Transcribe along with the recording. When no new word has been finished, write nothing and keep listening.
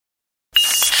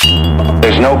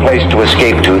There's no place to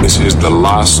escape to. This is the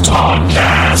last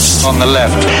podcast. On the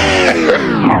left.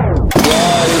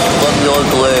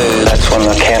 That's when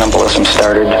the cannibalism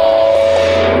started.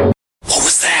 What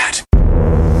was that?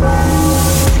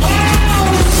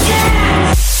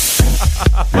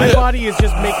 My body is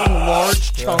just making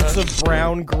large chunks of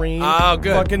brown, green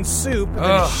fucking soup and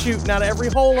then it's shooting out of every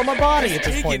hole in my body at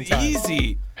this point in time. Take it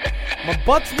easy. My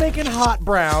butt's making hot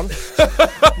brown.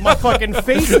 My fucking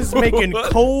face is making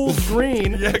cold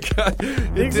green. Yeah, God,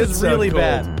 This is really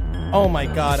bad. Oh my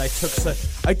God, I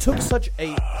took such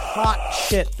a hot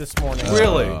shit this morning.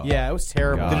 Really? Yeah, it was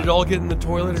terrible. Did it all get in the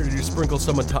toilet, or did you sprinkle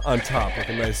some on top like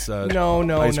a nice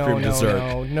ice cream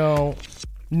dessert?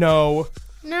 No.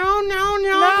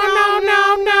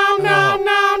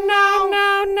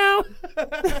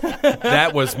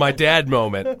 That was my dad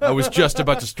moment. I was just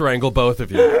about to strangle both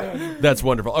of you. That's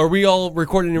wonderful. Are we all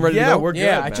recording and ready to go? We're good.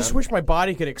 I just wish my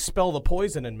body could expel the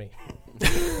poison in me.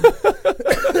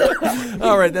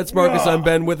 All right, that's Marcus. I'm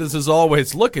Ben. With us as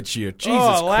always. Look at you. Jesus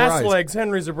Christ. Last legs,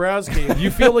 Henry Zabrowski.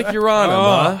 You feel like you're on him,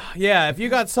 huh? Yeah, if you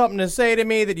got something to say to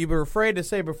me that you were afraid to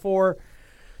say before,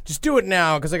 just do it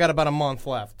now because I got about a month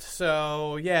left.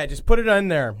 So, yeah, just put it in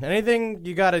there. Anything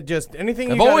you got to just, anything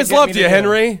you I've got to always loved you,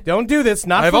 Henry. Don't do this.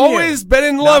 Not I've from you. always been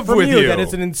in Not love from with you. That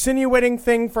is an insinuating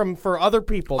thing for other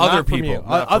people. Other not from people. you.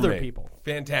 Not from other me. people.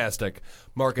 Fantastic.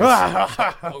 Marcus.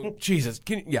 Oh, Jesus.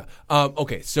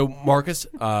 Okay, so Marcus,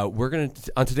 we're going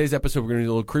to, on today's episode, we're going to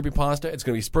do a little creepypasta. It's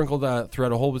going to be sprinkled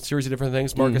throughout a whole series of different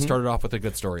things. Marcus started off with a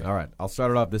good story. All right, I'll start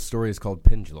it off. This story is called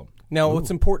Pendulum. Now, what's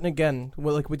important again,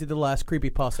 like we did the last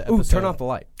creepypasta episode. Ooh, turn off the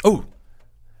light. Oh.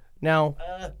 Now,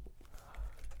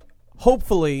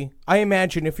 hopefully, I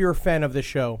imagine if you're a fan of the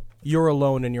show, you're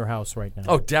alone in your house right now.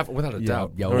 Oh, without a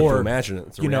doubt. yeah. I don't have Or, to imagine it.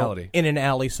 It's a you reality. know, in an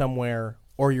alley somewhere,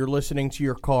 or you're listening to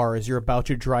your car as you're about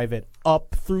to drive it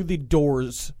up through the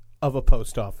doors of a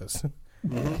post office.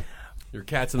 Your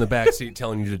cat's in the back seat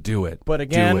telling you to do it. But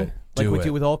again, do it. like we it.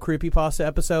 do with all creepypasta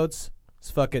episodes,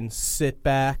 just fucking sit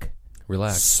back,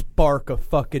 Relax. spark a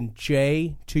fucking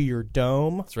J to your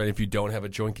dome, That's right. If you don't have a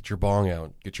joint, get your bong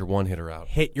out. Get your one-hitter out.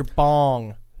 hit your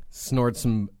bong. Snort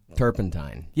some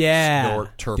turpentine. Yeah.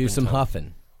 Snort turpentine. Do some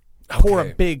huffing. Pour a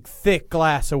Okay. big, thick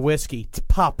glass of whiskey to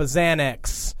pop a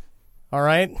Xanax. All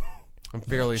right? I'm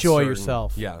fairly Enjoy certain.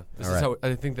 yourself. Yeah. This All is right. how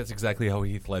I think that's exactly how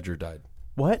Heath Ledger died.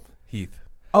 What? Heath.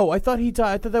 Oh, I thought he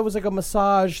died. I thought that was like a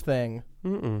massage thing.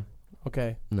 Mm-mm.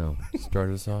 Okay. No. Start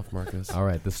us off, Marcus. All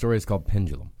right, the story is called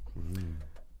Pendulum.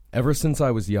 Ever since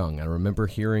I was young, I remember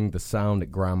hearing the sound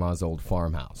at Grandma's old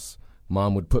farmhouse.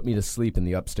 Mom would put me to sleep in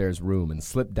the upstairs room and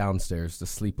slip downstairs to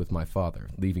sleep with my father,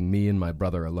 leaving me and my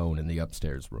brother alone in the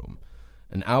upstairs room.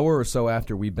 An hour or so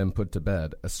after we'd been put to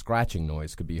bed, a scratching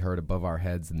noise could be heard above our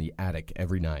heads in the attic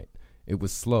every night. It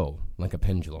was slow, like a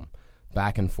pendulum.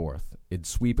 Back and forth. It'd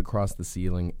sweep across the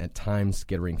ceiling, at times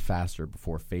skittering faster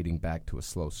before fading back to a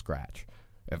slow scratch.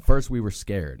 At first we were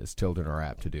scared, as children are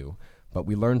apt to do, but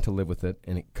we learned to live with it,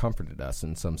 and it comforted us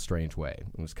in some strange way.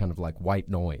 It was kind of like white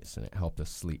noise, and it helped us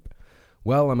sleep.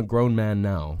 Well, I'm a grown man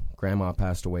now. Grandma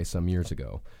passed away some years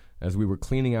ago. As we were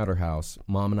cleaning out her house,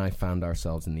 Mom and I found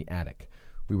ourselves in the attic.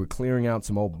 We were clearing out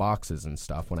some old boxes and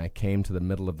stuff when I came to the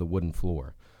middle of the wooden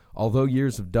floor. Although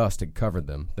years of dust had covered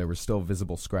them, there were still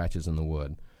visible scratches in the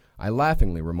wood. I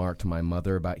laughingly remarked to my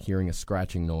mother about hearing a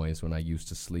scratching noise when I used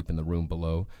to sleep in the room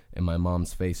below, and my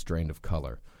mom's face drained of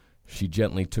color. She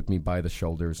gently took me by the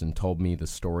shoulders and told me the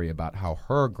story about how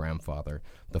her grandfather,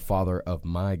 the father of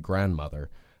my grandmother,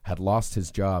 had lost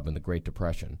his job in the Great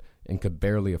Depression and could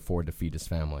barely afford to feed his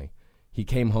family. He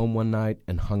came home one night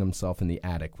and hung himself in the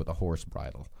attic with a horse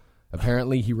bridle.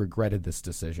 Apparently he regretted this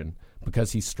decision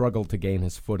because he struggled to gain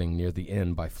his footing near the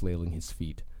end by flailing his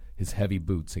feet. His heavy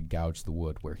boots had gouged the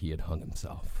wood where he had hung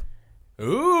himself.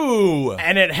 Ooh.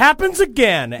 And it happens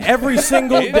again every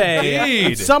single day.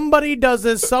 Indeed. Somebody does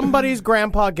this. Somebody's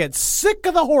grandpa gets sick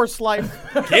of the horse life.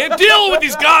 Can't deal with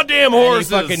these goddamn horses.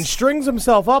 He fucking strings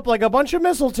himself up like a bunch of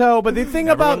mistletoe. But the thing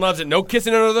Everyone about loves it. No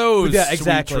kissing under those. yeah, sweet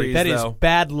exactly. trees, That is though.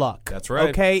 bad luck. That's right.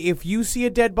 Okay, if you see a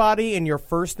dead body and your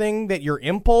first thing that your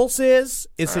impulse is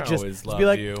to I just always to be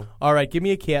like, love you. all right, give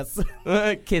me a kiss.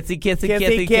 Kissy, kissy,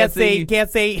 Kissy, kissy,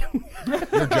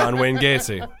 kissy. You're John Wayne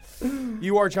Gacy.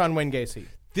 You are John Wayne Gacy.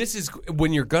 This is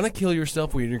when you're gonna kill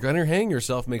yourself, when you're gonna hang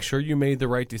yourself. Make sure you made the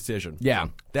right decision. Yeah,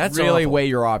 That's really awful. weigh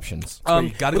your options. You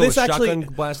gotta well, go this with actually-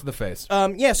 shotgun blast to the face.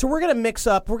 Yeah, so we're gonna mix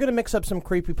up some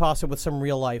creepypasta with some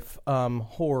real life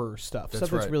horror stuff. Stuff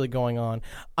that's right. really going on.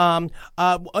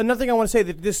 Another thing I want to say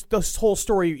that this whole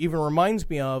story even reminds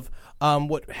me of.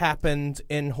 what happened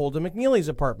in Holden McNeely's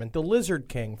apartment, the Lizard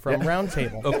King from Round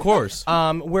Table. Of course.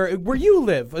 Where you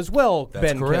live as well, That's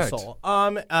Ben correct. Kissel.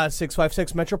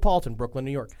 656 Metropolitan, Brooklyn,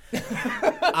 New York.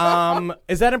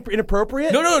 Is that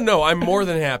inappropriate? No. I'm more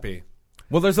than happy.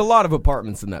 Well, there's a lot of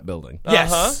apartments in that building.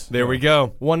 Yes. There we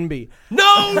go. 1B. No.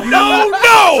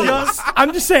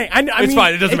 I'm just saying. I It's mean,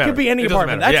 fine. It doesn't matter. It could be any It doesn't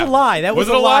apartment. matter. That's Yeah. a lie. That was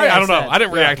it a lie? I don't know. said. I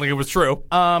didn't react like it was true.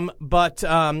 But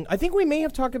I think we may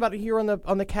have talked about it here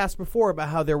on the cast before about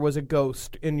how there was a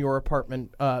ghost in your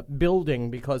apartment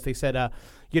building because they said,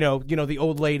 the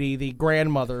old lady, the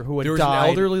grandmother who had There was died. an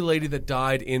elderly lady that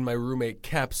died in my roommate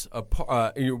Kep's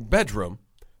bedroom.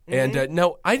 And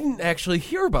no, I didn't actually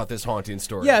hear about this haunting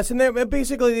story. Yes, and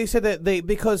basically they said that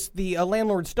because the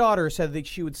landlord's daughter said that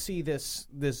she would see this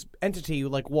entity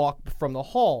like walk from the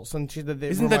halls, and she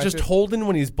Isn't that just Holden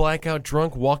when he's blackout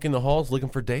drunk walking the halls looking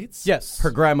for dates? Yes.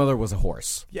 Her grandmother was a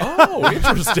horse. Oh,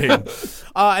 interesting.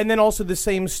 And then also the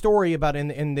same story about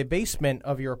in the basement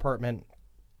of your apartment,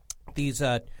 these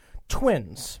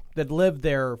twins that lived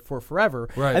there for forever.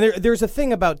 Right. And there's a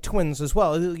thing about twins as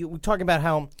well. We're talking about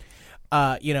how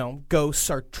ghosts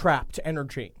are trapped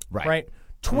energy. Right?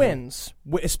 Twins,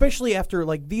 especially after,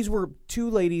 these were two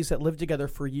ladies that lived together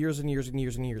for years and years and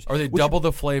years and years. Are they double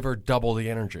the flavor, double the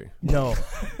energy? No.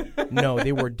 No,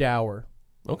 they were dour.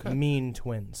 Okay. Mean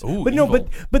twins. Ooh, but evil.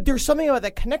 but there's something about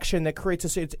that connection that creates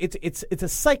it's a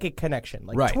psychic connection.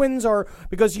 Like Right. twins are,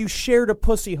 because you shared a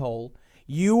pussy hole,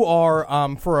 you are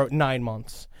for 9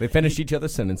 months. They finished each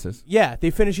other's sentences. Yeah, they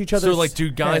finish each other's. So, do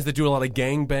guys that do a lot of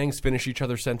gangbangs finish each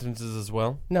other's sentences as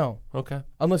well? No. Okay.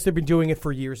 Unless they've been doing it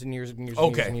for years and years and years.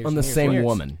 Okay. And years On and the years same and years.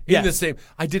 woman. In the same,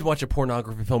 I did watch a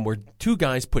pornography film where two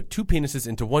guys put two penises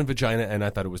into one vagina, and I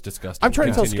thought it was disgusting. I'm trying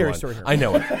to tell a Continue scary on. story here. I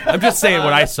know it. I'm just saying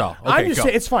what I saw. Okay, I'm just go.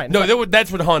 saying- it's fine. No,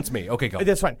 that's what haunts me. Okay, go.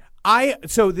 That's fine.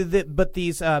 But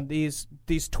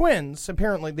these twins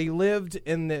apparently they lived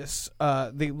in this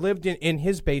in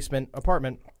his basement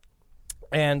apartment,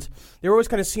 and they were always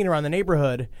kind of seen around the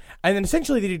neighborhood, and then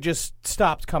essentially they just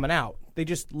stopped coming out. They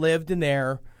just lived in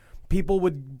there. People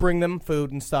would bring them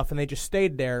food and stuff, and they just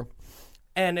stayed there.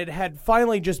 And it had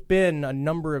finally just been a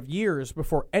number of years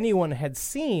before anyone had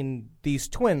seen these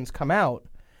twins come out,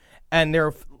 and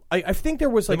I think there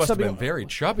was They must have something been very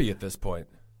chubby at this point.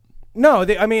 No,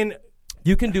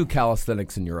 You can do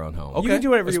calisthenics in your own home. Okay. You can do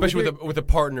whatever you especially want. with a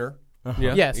partner.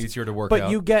 Yeah, Yes, easier to work but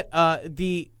out. you get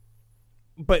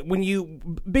But when you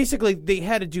basically they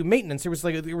had to do maintenance, there was a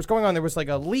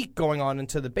leak going on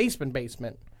into the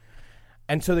basement,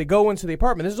 and so they go into the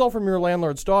apartment. This is all from your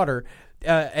landlord's daughter,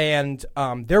 and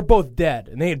they're both dead,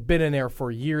 and they had been in there for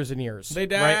years and years. They right?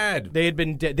 died. They had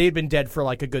been dead for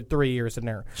like a good 3 years in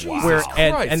there. Jesus Christ.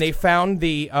 And they found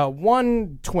the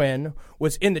one twin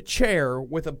was in the chair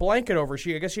with a blanket over.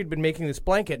 I guess she'd been making this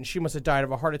blanket, and she must have died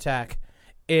of a heart attack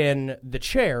in the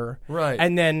chair. Right.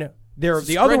 And then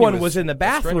the other one was in the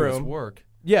Strenuous bathroom. work.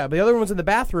 Yeah, but the other one was in the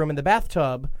bathroom, in the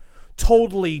bathtub,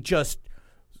 totally just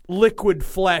liquid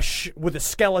flesh with a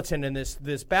skeleton in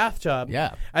this bathtub.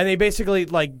 Yeah. And they basically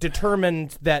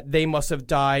determined that they must have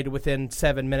died within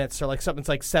 7 minutes, or something's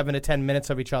like 7 to 10 minutes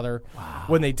of each other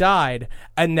when they died,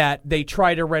 and that they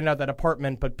tried to rent out that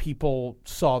apartment, but people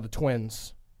saw the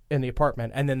twins in the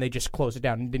apartment, and then they just closed it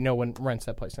down, and no one rents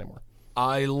that place anymore.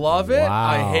 I love it. Wow.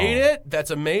 I hate it.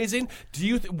 That's amazing. Do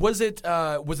you? Was it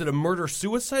a murder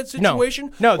suicide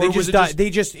situation? No, they Or was just it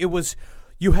died. It was.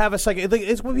 You have a psychic.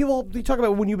 It's what they talk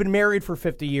about when you've been married for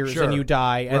 50 years Sure. and you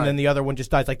die, and Right. then the other one just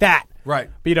dies like that. Right.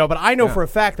 But I know for a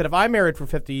fact that if I'm married for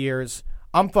 50 years,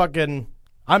 I'm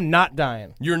not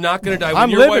dying. You're not going to die when I'm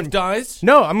your living. wife dies.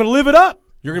 No, I'm going to live it up.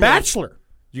 You're gonna be bachelor.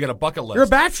 You got a bucket list. You're a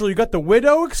bachelor. You got the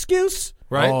widow excuse.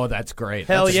 right? Oh, that's great.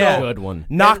 Hell that's yeah. a good one.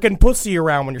 Knocking pussy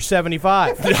around when you're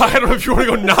 75. I don't know if you want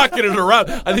to go knocking it around.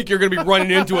 I think you're going to be running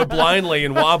into it blindly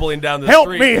and wobbling down the Help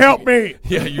street. me, help me.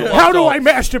 Yeah, you lost How do all- I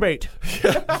masturbate?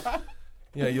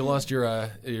 Yeah, you lost your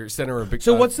center of big.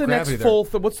 So what's the next gravity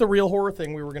there. what's the real horror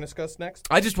thing we were going to discuss next?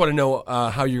 I just want to know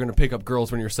how you're going to pick up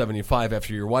girls when you're 75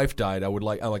 after your wife died.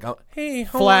 Hey,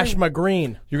 how Flash are you? my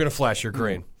green. You're going to flash your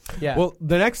green. Yeah. Well,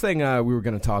 the next thing we were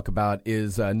going to talk about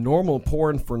is normal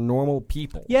porn for normal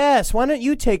people. Yes, why don't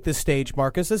you take the stage,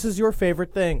 Marcus? This is your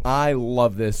favorite thing. I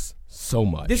love this so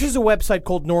much. This is a website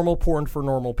called Normal Porn for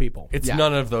Normal People. It's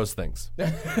none of those things.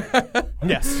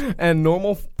 Yes. And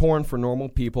normal porn for normal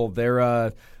people. Their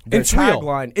It's real.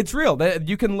 tagline. It's real.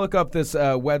 You can look up this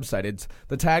website.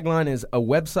 The tagline is a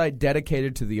website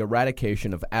dedicated to the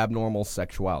eradication of abnormal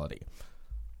sexuality.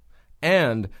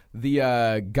 And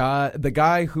the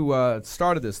guy who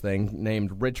started this thing,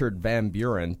 named Richard Van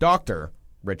Buren, doctor,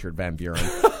 Richard Van Buren.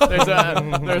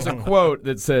 There's a quote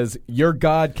that says, "Your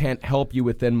God can't help you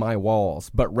within my walls,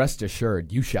 but rest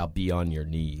assured you shall be on your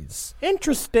knees."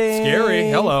 Interesting. Scary.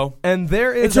 Hello. And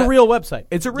there is It's a real website.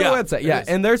 It's a real Yeah, website, it yeah. is.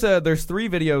 And there's 3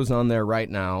 videos on there right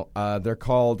now. They're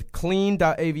called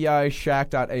clean.avi,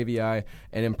 shack.avi, and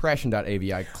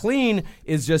impression.avi. Clean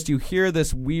is just you hear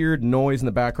this weird noise in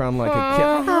the background like a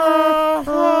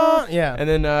kid. Yeah. And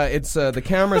then it's the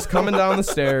camera's coming down the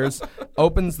stairs,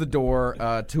 opens the door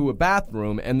to a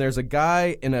bathroom, and there's a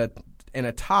guy in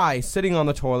a tie sitting on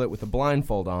the toilet with a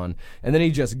blindfold on, and then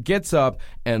he just gets up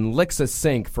and licks a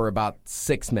sink for about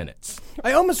 6 minutes.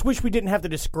 I almost wish we didn't have to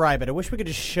describe it. I wish we could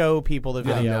just show people the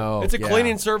video. No, It's a yeah.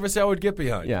 cleaning service I would get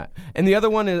behind. Yeah. And the other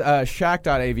one is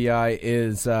shack.avi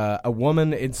is a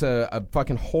woman. It's a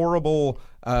fucking horrible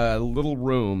little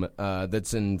room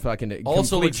that's in fucking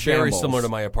Also complete looks very shambles. similar to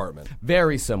my apartment.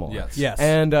 Very similar. Yes. Yes.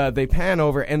 And they pan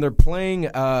over, and they're playing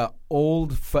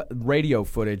old radio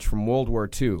footage from World War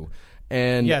II.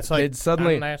 And Yeah, it's like, it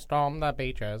suddenly... and they storm the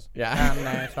beaches. Yeah. And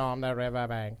they storm the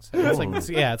riverbanks. It's like,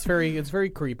 it's very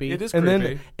creepy. It is And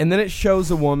creepy. then it shows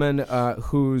a woman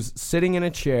who's sitting in a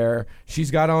chair.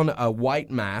 She's got on a white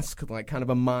mask, like kind of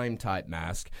a mime type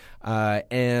mask,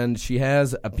 and she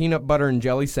has a peanut butter and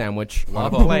jelly sandwich on a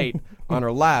plate on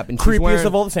her lap. And she's Creepiest wearing,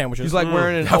 of all the sandwiches. She's like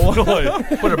wearing an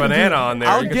Definitely. Put a banana on there.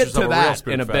 I'll you get yourself to a real that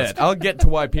spoon in a fest. bit. I'll get to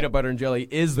why peanut butter and jelly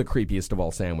is the creepiest of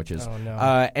all sandwiches. Oh, no.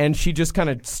 And she just kind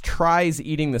of tries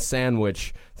eating the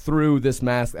sandwich through this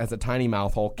mask as a tiny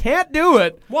mouth hole. Can't do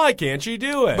it. Why can't you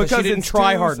do it? Because she didn't it's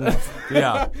try too- hard enough.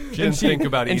 Yeah. She didn't think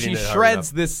about and eating she it hard shreds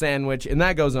enough. this sandwich, and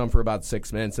that goes on for about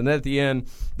 6 minutes. And then at the end,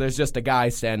 there's just a guy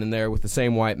standing there with the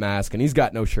same white mask, and he's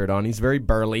got no shirt on. He's very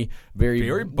burly,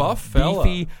 very buff fella.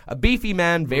 beefy, a beefy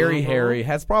man, very hairy.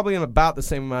 Has probably about the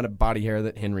same amount of body hair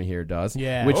that Henry here does.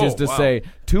 Yeah. which is Oh, to wow. say,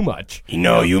 too much. You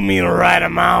know, you mean the right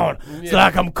amount. It's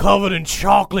like I'm covered in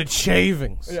chocolate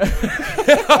shavings.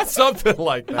 Something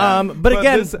like that. But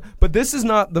again, This is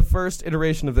not the first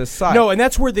iteration of this site. no, and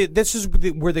that's where this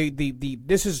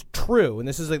is true, and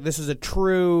this is a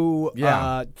true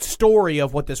Yeah. story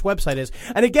of what this website is.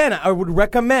 And again, I would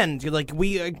recommend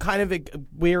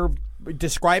we're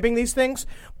describing these things,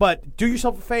 but do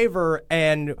yourself a favor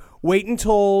and wait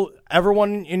until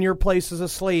everyone in your place is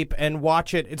asleep and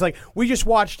watch it. It's like we just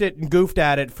watched it and goofed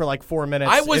at it for like 4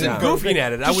 minutes. I wasn't And- goofing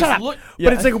at it. I Just was shut up.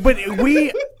 But it's like, but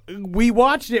we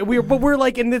watched it. We're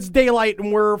like in this daylight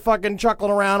and we're fucking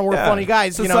chuckling around and we're Yeah. funny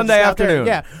guys. It's a you know, Sunday just out there. afternoon.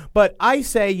 Yeah, but I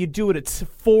say you do it at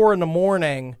 4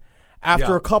 a.m. after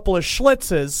Yeah. a couple of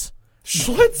schlitzes.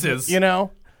 Schlitzes. You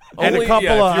know. And Only- a couple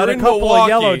yeah, if of you're and a in couple Milwaukee, of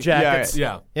yellow jackets.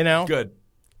 Yeah. You know. Good.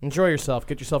 Enjoy yourself.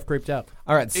 Get yourself creeped out.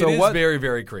 All right, so it is what? very,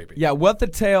 very creepy. Yeah, what the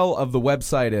tale of the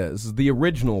website is, the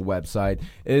original website,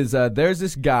 is there's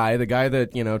this guy, the guy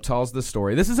that, tells the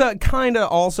story. This is a kind of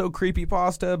also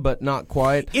creepypasta, but not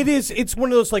quite. It is. It's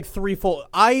one of those like threefold.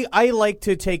 I like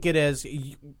to take it as.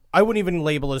 I wouldn't even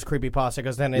label it as creepypasta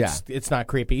because then it's not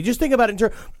creepy. You just think about it in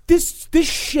terms. This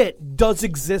shit does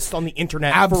exist on the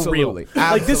internet Absolutely. for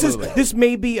real. Like Absolutely. this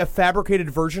may be a fabricated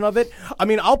version of it. I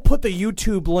mean, I'll put the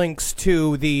YouTube links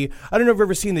to the. I don't know if you've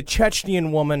ever seen the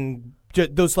Chechnyan woman.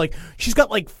 Those like she's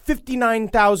got like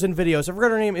 59,000 videos. I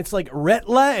forgot her name. It's like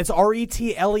Retle. It's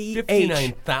RETLEH.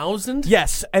 59,000?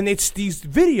 Yes, and it's these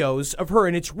videos of her,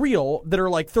 and it's real, that are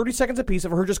like 30 seconds a piece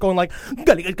of her just going like,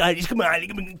 come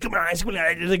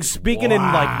on, like speaking in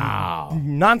like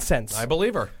nonsense. I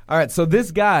believe her. All right, so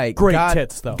this guy Great got,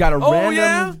 tits, though. got a Oh, random.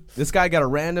 yeah? This guy got a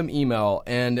random email,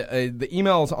 and the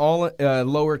email is all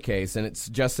lowercase, and it's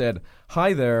just said,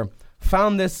 "Hi there,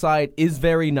 found this site, is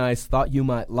very nice, thought you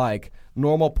might like.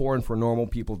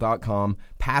 Normalpornfornormalpeople.com.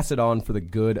 Pass it on for the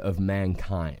good of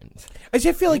mankind." I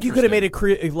just feel like you could have made it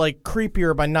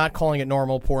creepier by not calling it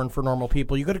normal porn for normal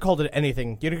people. You could have called it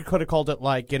anything. You could have called it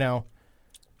like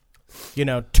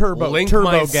turbo Link turbo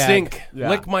my gag. sink. Yeah.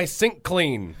 Lick my sink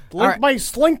clean. Link my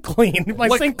slink clean. My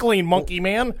sink clean, monkey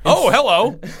man. Oh,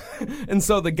 hello. And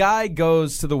so the guy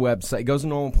goes to the website, goes to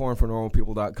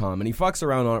normalpornfornormalpeople.com, and he fucks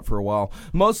around on it for a while.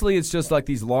 Mostly it's just like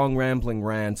these long rambling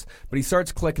rants, but he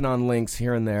starts clicking on links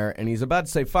here and there, and he's about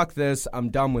to say, fuck this, I'm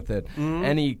done with it.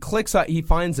 And he clicks on, he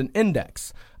finds an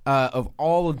index of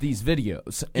all of these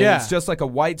videos. And Yeah. it's just like a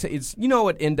white, it's, you know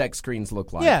what index screens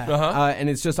look like. Yeah. And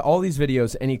it's just all these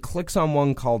videos, and he clicks on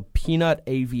one called Peanut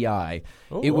AVI.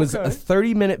 It was a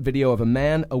 30-minute video of a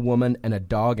man, a woman, and a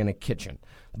dog in a kitchen.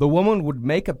 The woman would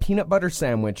make a peanut butter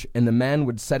sandwich, and the man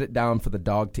would set it down for the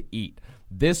dog to eat.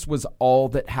 This was all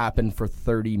that happened for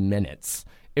 30 minutes.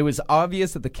 It was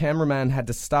obvious that the cameraman had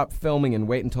to stop filming and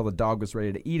wait until the dog was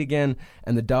ready to eat again,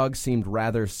 and the dog seemed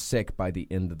rather sick by the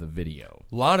end of the video.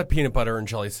 A lot of peanut butter and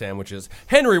jelly sandwiches.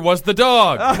 Henry was the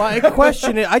dog. My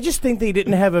question is, I just think they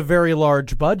didn't have a very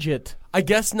large budget. I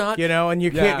guess not. You know, and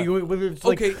you can't. It's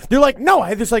like, Okay. they're like, no.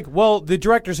 It's like, well, the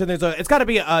director said it's got to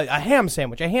be a ham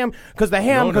sandwich, a ham because the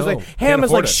ham No. the Can't ham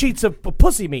is afford like it. sheets of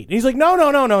pussy meat. And he's like,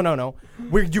 no.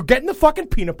 You're getting the fucking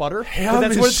peanut butter. 'cause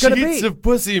that's what it's gonna sheets be. of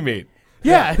pussy meat.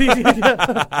 Yeah,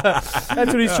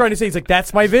 that's what he's trying to say. He's like,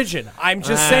 that's my vision. I'm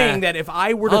just saying that if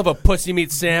I were to I'll have a pussy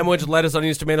meat sandwich, lettuce,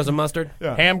 onions, tomatoes, and mustard.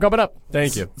 ham coming up.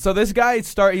 Thank you. So this guy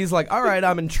he's like, all right,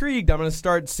 I'm intrigued. I'm going to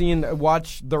start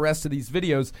watch the rest of these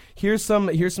videos. Here's some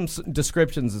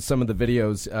descriptions of some of the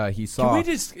videos he saw. Can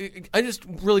we I just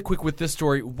really quick with this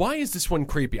story. Why is this one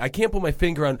creepy? I can't put my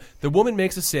finger on. The woman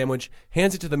makes a sandwich,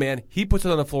 hands it to the man. He puts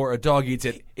it on the floor. A dog eats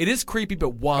it. It is creepy, but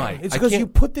why? It's I because can't- you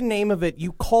put the name of it.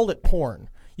 You called it porn.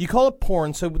 You call it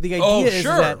porn, so the idea Oh, is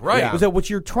sure, that right. is that what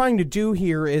you're trying to do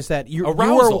here is that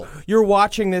Arousal. you're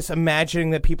watching this,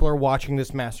 imagining that people are watching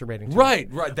this masturbating. To Right.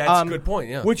 That's a good point.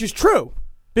 Yeah. which is true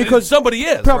because somebody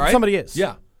is, probably right? somebody is.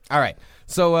 Yeah. All right.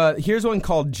 So here's one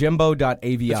called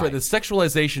Jimbo.avi. That's right. The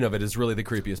sexualization of it is really the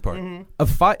creepiest part.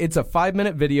 It's a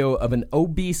 5-minute video of an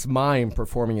obese mime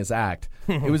performing his act.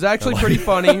 It was actually pretty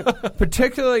funny,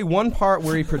 particularly one part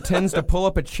where he pretends to pull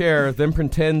up a chair, then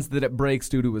pretends that it breaks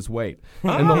due to his weight.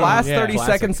 In the last 30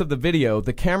 classic. seconds of the video,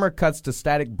 the camera cuts to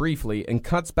static briefly and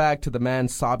cuts back to the man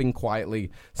sobbing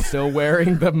quietly, still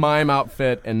wearing the mime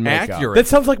outfit and makeup. Accurate. That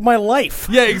sounds like my life.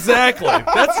 Yeah, exactly.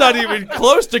 That's not even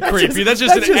close to creepy. That's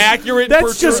just an accurate.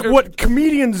 That's just what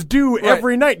comedians do Right.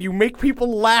 every night. You make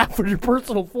people laugh at your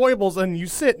personal foibles, and you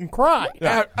sit and cry.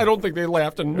 I don't think they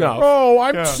laughed enough. Oh,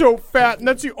 I'm so fat, and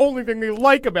that's the only thing they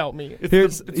like about me.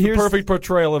 Here's the perfect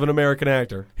portrayal of an American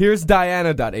actor. Here's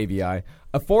Diana.avi,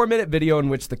 a 4-minute video in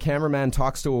which the cameraman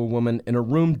talks to a woman in a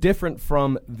room different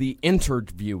from the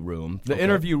interview room. The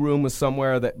interview room was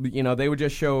somewhere that, they would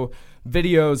just show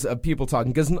videos of people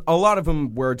talking, because a lot of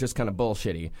them were just kind of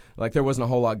bullshitty. Like, there wasn't a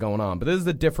whole lot going on. But this is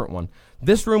a different one.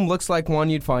 This room looks like one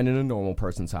you'd find in a normal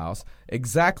person's house.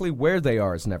 Exactly where they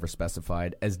are is never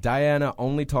specified, as Diana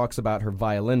only talks about her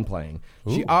violin playing.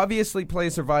 She obviously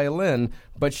plays her violin,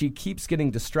 but she keeps getting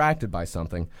distracted by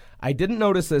something. I didn't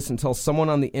notice this until someone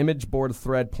on the image board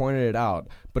thread pointed it out,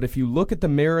 but if you look at the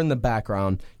mirror in the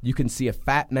background, you can see a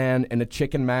fat man in a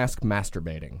chicken mask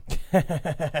masturbating.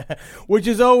 Which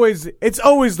is always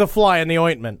the fly in the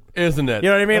ointment. Isn't it? You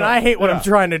know what I mean? I hate when I'm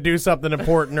trying to do something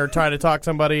important or trying to talk to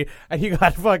somebody, and you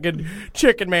got fucking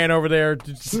chicken man over there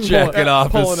just Jacking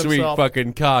off his pulling sweet himself.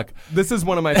 fucking cock. This is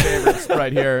one of my favorites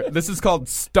right here. This is called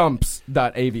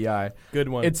Stumps.avi. Good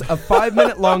one. It's a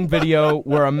 5-minute long video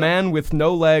where a man with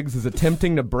no legs is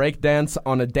attempting to break dance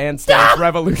on a Dance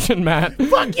Revolution mat.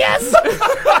 Fuck yes!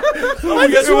 I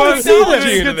just wanna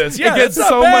see this. Yeah, it gets that's not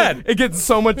so bad. much. It gets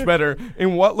so much better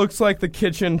in what looks like the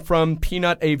kitchen from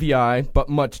Peanut AVI, but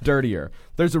much dirtier.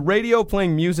 There's a radio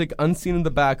playing music unseen in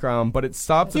the background, but it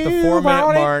stops at the You 4-minute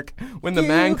want it. mark when the You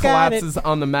man got collapses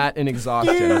on the mat in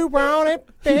exhaustion. You want it,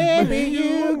 baby,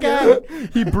 you got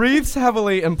it. He breathes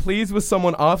heavily and pleads with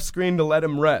someone off-screen to let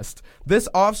him rest. This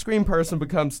off-screen person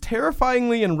becomes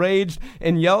terrifyingly enraged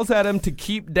and yells at him to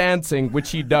keep dancing, which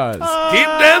he does. Keep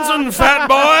dancing, fat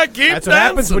boy. Keep That's what dancing.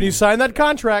 happens when you sign that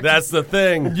contract. That's the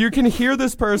thing. You can hear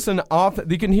this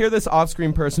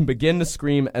off-screen person begin to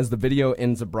scream as the video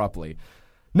ends abruptly.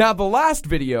 Now, the last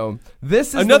video, this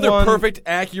is Another the one, perfect,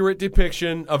 accurate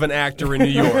depiction of an actor in New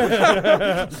York.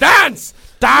 Dance!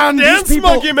 Dance,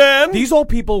 monkey man! These old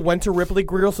people went to Ripley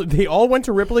Greer. They all went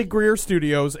to Ripley Greer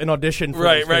Studios and auditioned for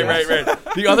Right. these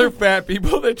videos. The other fat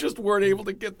people that just weren't able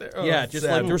to get there. Oh, Yeah, just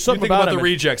sad. like there was something you think about about the him.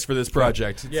 rejects for this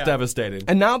project. It's Yeah. devastating.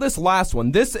 And now this last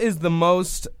one. This is the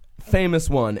most famous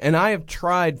one, and I have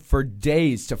tried for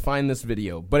days to find this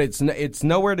video, but it's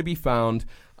nowhere to be found.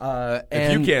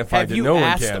 If you can't find it, no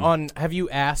one can. Have you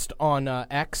asked on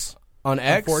X? On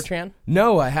X? 4chan?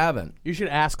 No, I haven't. You should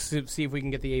ask to see if we can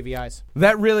get the AVIs.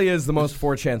 That really is the most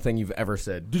 4chan thing you've ever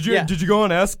said. Did you Yeah. Did you go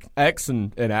on X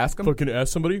and ask them? Fucking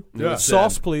ask somebody? Yeah.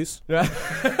 Sauce, please.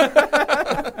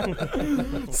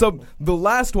 So the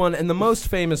last one and the most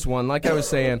famous one, like I was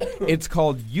saying, it's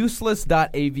called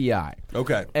useless.avi.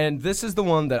 Okay. And this is the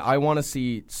one that I want to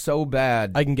see so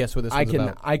bad. I can guess what this I is can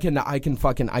about. I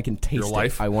can taste Your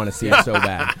life? it. I want to see it so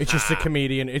bad. It's just a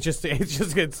comedian. It's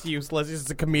useless. It's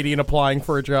just a comedian applying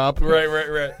for a job.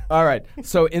 Right. All right.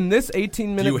 So in this Do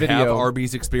 18-minute you have video,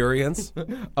 Arby's experience?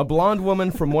 a blonde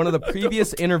woman from one of the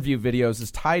previous interview videos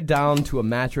is tied down to a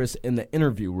mattress in the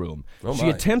interview room. Oh She my.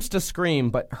 attempts to scream,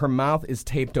 but her mouth is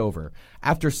taped over.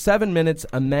 After 7 minutes,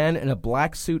 a man in a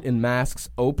black suit and mask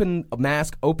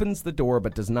opens the door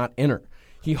but does not enter.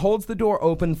 He holds the door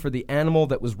open for the animal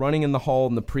that was running in the hall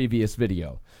in the previous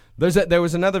video. There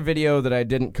was another video that I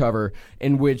didn't cover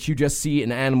in which you just see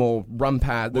an animal run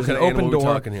past. There's What an kind of open animal are we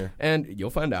door, talking here? and you'll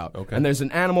find out. Okay. And there's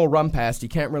an animal run past. You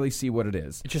can't really see what it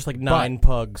is. It's just like 9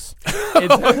 pugs.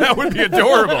 That would be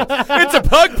adorable. It's a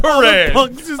pug parade.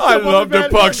 I love the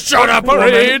pug. Shut up,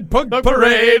 parade. Pug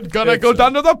parade. Gonna go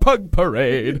down to the pug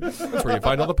parade. That's where you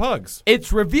find all the pugs.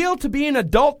 It's revealed to be an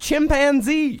adult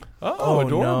chimpanzee. Oh,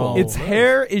 adorable. no. Its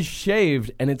hair is shaved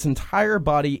and its entire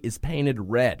body is painted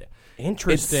red.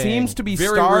 Interesting. It seems to be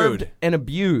Very starved rude. and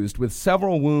abused, with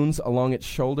several wounds along its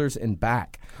shoulders and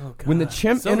back. When the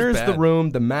chimp Sounds enters the bad. room,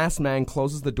 the masked man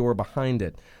closes the door behind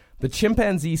it. The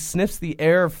chimpanzee sniffs the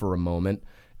air for a moment.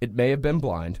 It may have been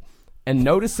blind. And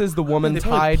notices the woman They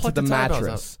probably tied to plucked the its eyeballs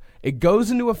mattress. It goes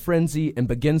into a frenzy and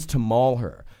begins to maul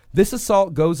her. This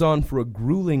assault goes on for a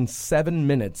grueling 7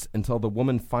 minutes until the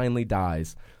woman finally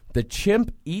dies. The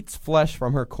chimp eats flesh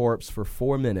from her corpse for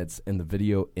 4 minutes, and the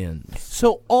video ends.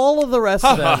 So all of the rest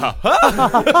of them.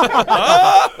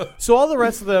 So all the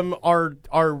rest of them are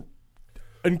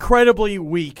incredibly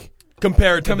weak.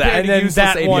 Compared to that. And then useless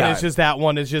that one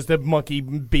API. is just a monkey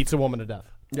beats a woman to death.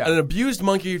 An abused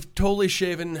monkey, totally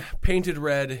shaven, painted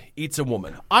red, eats a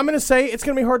woman. I'm going to say it's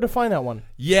going to be hard to find that one.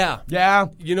 Yeah. Yeah.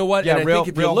 You know what? Yeah, and I real- think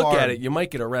if you real look hard. at it, you might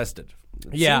get arrested.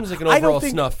 It Yeah. seems like an I don't overall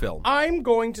think- snuff film. I'm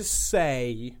going to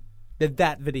say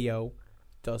that video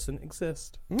doesn't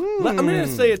exist. I'm going to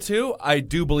say it too. I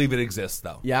do believe it exists,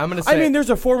 though. Yeah, I'm going to say I mean, there's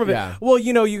a form of it. Yeah. Well,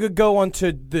 you could go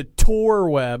onto the Tor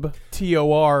web,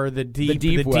 T-O-R, the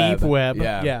deep web.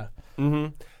 Yeah.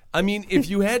 I mean, if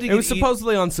you had to It get was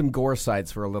supposedly on some gore sites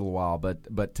for a little while,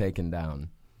 but taken down.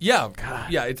 Yeah,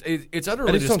 it's utterly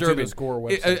I just don't do disturbing. those gore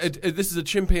websites. This is a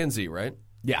chimpanzee, right?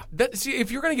 Yeah. See, if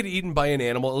you're going to get eaten by an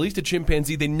animal, at least a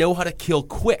chimpanzee, they know how to kill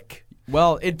quick.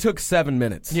 Well, it took 7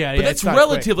 minutes. Yeah, But that's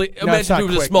relatively. Imagine if it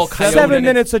was a small coyote. 7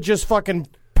 minutes of just fucking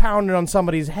pounding on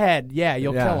somebody's head. Yeah,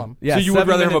 you'll kill him. Yeah, So you would 7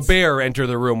 rather have minutes. a bear enter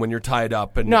the room when you're tied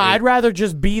up? And No, I'd rather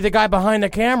just be the guy behind the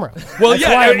camera. Well, That's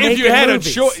yeah. why I'm If you making had movies.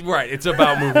 a choice, right? It's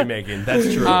about movie making.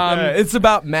 That's true. It's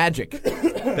about magic.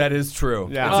 That is true.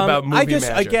 Yeah. It's about movie I just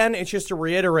magic. again, it's just to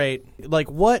reiterate, like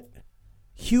what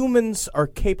humans are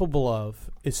capable of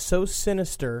is so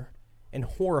sinister and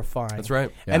horrifying. That's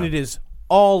right. And Yeah. it is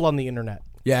all on the internet.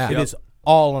 Yeah. It is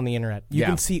all on the internet. You Yeah.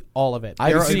 can see all of it.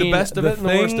 I've There are seen the best of it and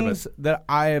the worst of it. things that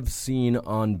I have seen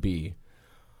on B.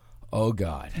 Oh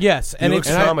God. Yes, and You it's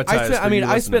look traumatized for you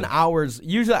I spend listening. hours.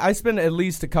 Usually, I spend at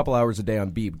least a couple hours a day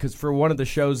on B because for one of the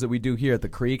shows that we do here at the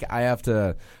Creek, I have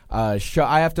to I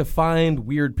have to find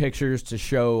weird pictures to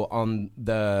show on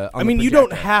the. I mean, you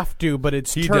don't have to, but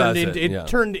it's He turned does into it, yeah.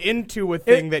 turned into a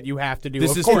thing that you have to do.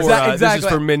 This of is course. for this Exactly.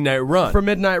 is for Midnight Run. for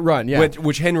Midnight Run. Yeah.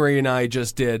 Which Henry and I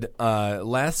just did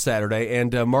last Saturday,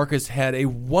 and Marcus had a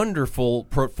wonderful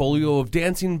portfolio of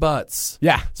dancing butts.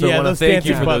 Yeah. So I Yeah, want to those thank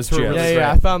you dancing for those butts were chips. really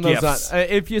Yeah, I found those Gifts. on.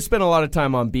 If you spend a lot of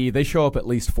time on B, they show up at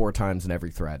least 4 times in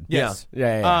every thread. Yes.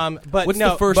 Yeah. But What's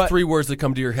no, the first but- 3 words that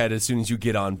come to your head as soon as you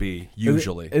get on B?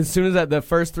 Usually, As soon as the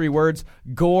first 3 words: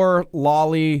 gore,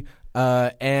 lolly,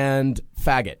 and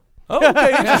faggot. oh, okay,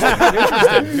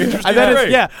 interesting. And that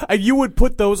Great. is, you would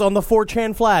put those on the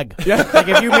 4chan flag. Like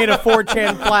if you made a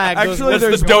 4chan flag. Actually, those,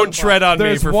 there's Don't tread on me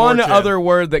There's for one 4chan. other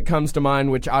word that comes to mind,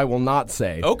 which I will not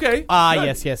say. Okay.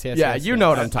 yes. Yeah, yes, you yes. know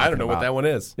what I'm talking about. I don't know what that one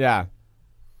is. Yeah.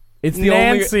 It's the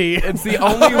Nancy. only. It's the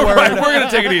only word. Right, we're gonna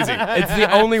take it easy. It's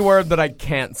the only word that I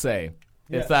can't say.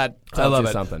 If that I tells love you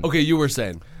it. something. Okay, you were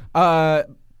saying.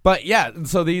 But yeah,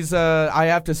 so these I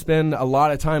have to spend a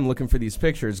lot of time looking for these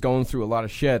pictures, going through a lot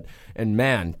of shit, and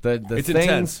man, the It's things,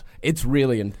 intense. it's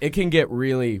really it can get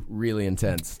really really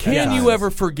intense. Can at you times.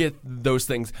 ever forget those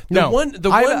things? No.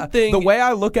 The one thing. The way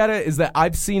I look at it is that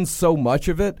I've seen so much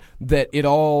of it that it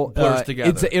all Blurs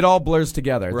together. It all blurs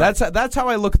together. Right. That's how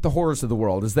I look at the horrors of the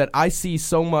world. Is that I see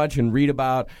so much and read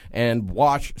about and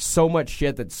watch so much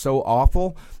shit that's so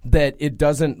awful that it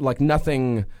doesn't like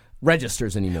nothing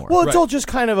registers anymore. Well, it's Right. all just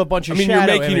kind of a bunch of I mean, you're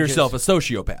shadow making images. yourself a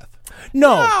sociopath.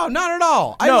 No. No, not at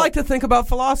all. I No. like to think about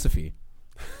philosophy.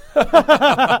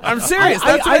 I'm serious.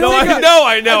 That's what I know, think I of- know,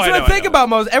 I know, That's I what know, I think I know. about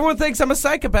most. Everyone thinks I'm a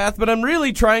psychopath, but I'm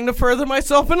really trying to further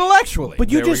myself intellectually.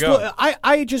 But you There we just, go.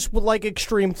 I just would like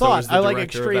extreme So thought. is the I like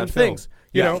director of extreme that film. things.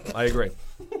 You know, I agree.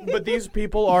 but these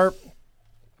people are.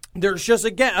 There's just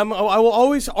again, I will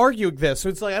always argue this. So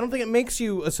it's like I don't think it makes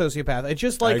you a sociopath. It's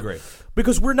just like I agree.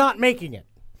 because we're not making it.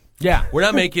 Yeah. We're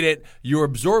not making it. You're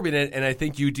absorbing it, and I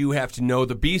think you do have to know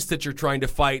the beast that you're trying to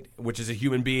fight, which is a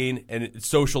human being and its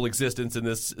social existence in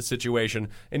this situation,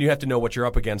 and you have to know what you're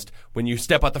up against when you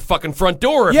step out the fucking front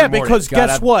door every morning. Because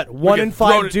guess what? 1 get in 5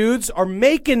 thrown- dudes are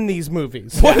making these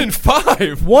movies. 1 in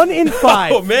 5. 1 in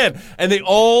 5. Oh, man. And they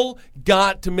all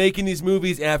got to making these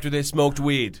movies after they smoked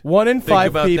weed. 1 in Think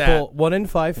 5 about people. that. 1 in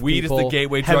 5 Weed is people the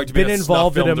gateway drug have to being been a snuff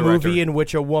involved in a film director. movie in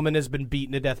which a woman has been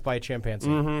beaten to death by a chimpanzee.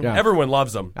 Yeah. Everyone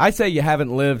loves them. I say you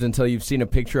haven't lived until you've seen a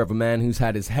picture of a man who's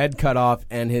had his head cut off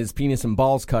and his penis and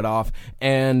balls cut off,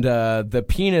 and the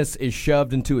penis is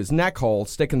shoved into his neck hole,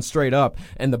 sticking straight up,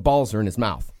 and the balls are in his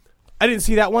mouth. I didn't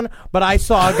see that one, but I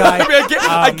saw a guy.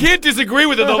 I can't disagree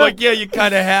with it, though. Like, yeah, you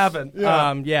kind of haven't.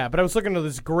 But I was looking at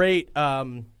this great.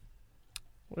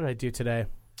 What did I do today?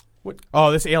 What? Oh,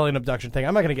 this alien abduction thing.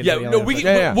 I'm not going to get into the alien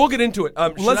abduction. We'll get into it.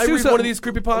 Should I read one of these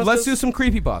creepypastas? Let's do some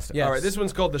creepypasta. Yeah. All right, this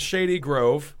one's called The Shady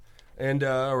Grove. And,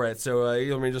 all right, so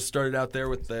let me just start it out there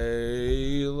with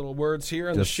the little words here.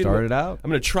 On Just the start it out. I'm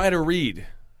going to try to read.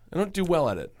 I don't do well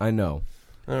at it. I know.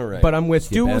 All right. But I'm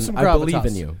with you, Do it Ben. with some I believe gravitas.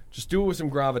 in you. Just do it with some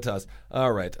gravitas.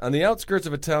 All right. On the outskirts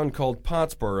of a town called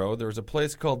Pottsboro, there was a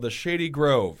place called the Shady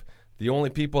Grove. The only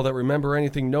people that remember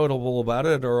anything notable about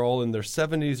it are all in their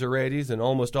 70s or 80s, and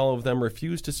almost all of them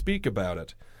refuse to speak about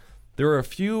it. There are a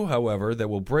few, however, that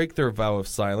will break their vow of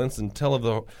silence and tell of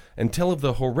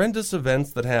the horrendous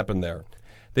events that happened there.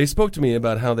 They spoke to me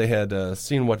about how they had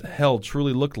seen what hell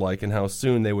truly looked like, and how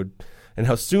soon they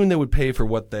would pay for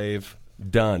what they've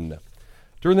done.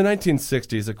 During the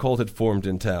 1960s, a cult had formed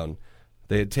in town.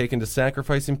 They had taken to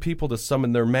sacrificing people to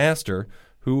summon their master,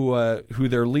 who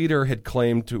their leader had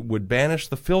claimed would banish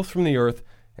the filth from the earth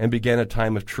and begin a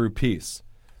time of true peace.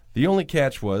 The only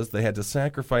catch was they had to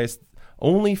sacrifice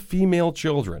only female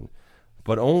children,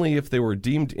 but only if they were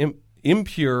deemed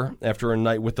impure after a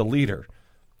night with the leader.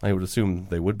 I would assume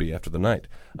they would be after the night.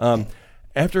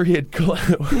 After he had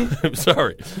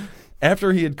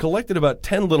After he had collected about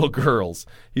 10 little girls,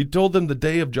 he told them the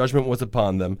day of judgment was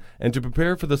upon them, and to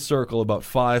prepare for the circle about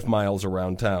 5 miles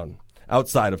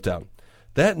outside of town.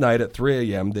 That night at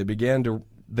 3 a.m., they began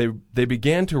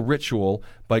to ritual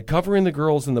by covering the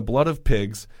girls in the blood of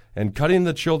pigs and cutting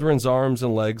the children's arms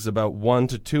and legs about 1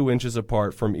 to 2 inches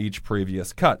apart from each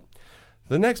previous cut.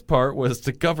 The next part was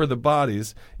to cover the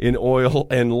bodies in oil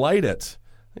and light it.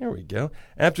 There we go.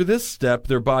 After this step,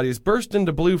 their bodies burst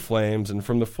into blue flames, and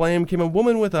from the flame came a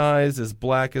woman with eyes as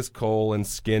black as coal and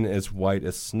skin as white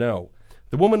as snow.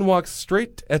 The woman walked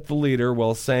straight at the leader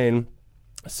while saying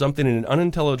something in an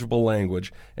unintelligible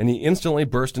language, and he instantly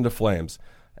burst into flames.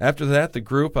 After that, the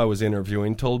group I was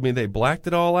interviewing told me they blacked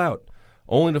it all out,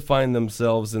 only to find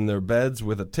themselves in their beds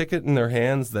with a ticket in their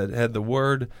hands that had the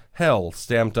word hell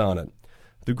stamped on it.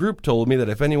 The group told me that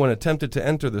if anyone attempted to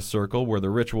enter the circle where the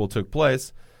ritual took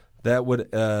place, that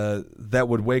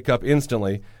would wake up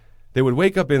instantly. They would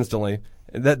wake up instantly.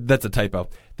 That's a typo.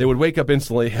 They would wake up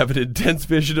instantly, have an intense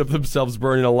vision of themselves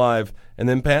burning alive, and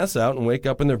then pass out and wake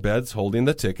up in their beds holding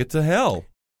the ticket to hell.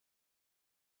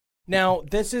 Now,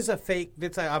 this is a fake.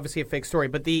 It's obviously a fake story,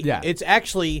 but it's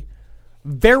actually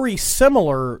very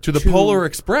similar to the Polar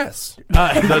Express.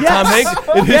 Yes. Tom Hanks.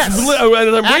 I'm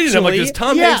reading. I'm like, is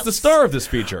Tom yes. Hanks the star of this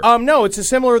feature? No, it's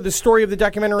the story of the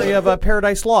documentary of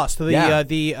Paradise Lost.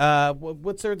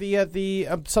 What's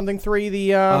there? Something 3.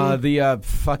 The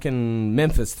fucking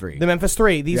Memphis 3. The Memphis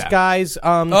 3. These guys.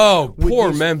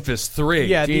 Poor Memphis 3.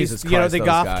 Yeah, Jesus these, Christ, the those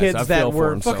goth guys. kids I that feel for were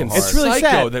them so fucking. hard. It's really Psycho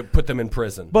sad. that put them in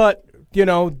prison. But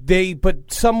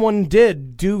someone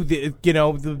did do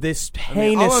this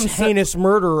heinous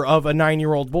murder of a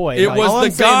 9-year-old boy. It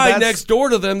was the guy that's- next door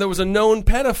to them that was a known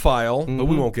pedophile, but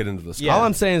we won't get into this. Yeah. All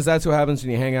I'm saying is that's what happens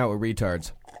when you hang out with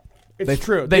retards. It's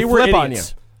true. They were flip idiots. on you.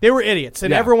 They were idiots,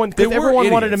 and Yeah. everyone They were wanted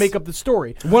to idiots. make up the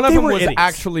story. One of They them were was idiots.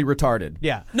 actually retarded.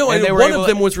 Yeah. No, And and they were one able of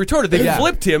to- them was retarded. They Yeah.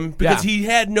 flipped him because Yeah. he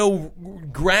had no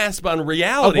grasp on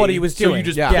reality Of what he was So you doing.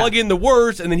 just Yeah. plug in the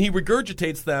words, and then he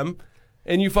regurgitates them,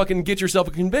 and you fucking get yourself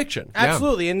a conviction.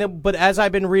 Absolutely, but as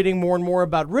I've been reading more and more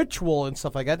about ritual and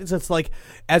stuff like that, it's like,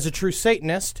 as a true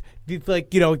Satanist, you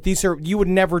would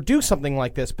never do something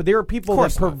like this. But there are people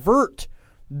that pervert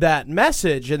that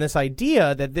message and this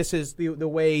idea that this is the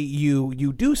way you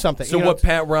do something. So what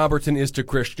Pat Robertson is to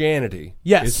Christianity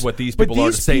is what these but people are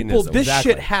to Satanism. This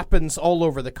Exactly. shit happens all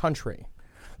over the country.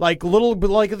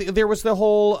 There was the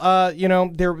whole,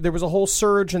 there was a whole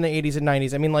surge in the 80s and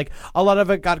 90s. I mean, like, a lot of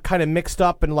it got kind of mixed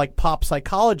up in, like, pop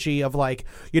psychology of, like,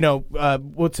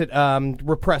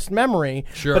 repressed memory.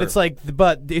 Sure. But it's like,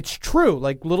 but it's true.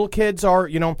 Like, little kids are,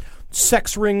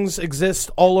 sex rings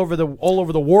exist all over the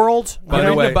world.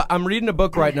 I'm reading a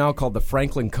book right now called The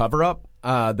Franklin Cover-Up.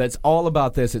 that's all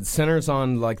about this. It centers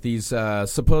on like these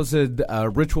supposed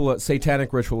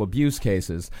satanic ritual abuse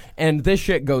cases, and this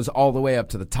shit goes all the way up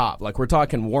to the top. Like we're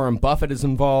talking Warren Buffett is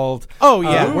involved. Oh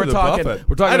yeah, we're the talking. Buffett.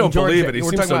 We're talking. I don't George, believe it. He we're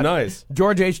seems talking so about nice.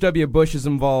 George H.W. Bush is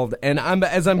involved, and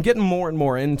as I'm getting more and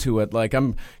more into it, like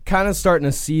I'm kind of starting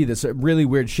to see this really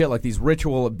weird shit, like these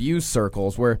ritual abuse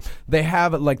circles where they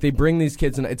have like they bring these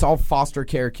kids, and it's all foster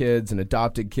care kids and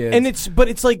adopted kids, and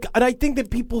it's like, and I think that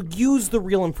people use the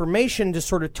real information to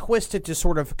sort of twist it to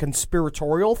sort of a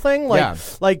conspiratorial thing.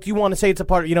 Like you want to say it's a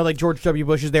part of, like George W.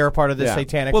 Bush is there a part of this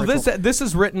satanic ritual. This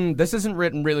isn't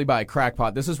written really by a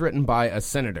crackpot. This is written by a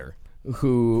senator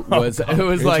who was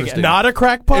like not a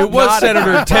crackpot. It was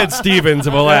Senator Ted Stevens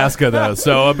of Alaska, though,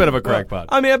 so a bit of a crackpot.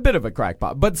 I mean, a bit of a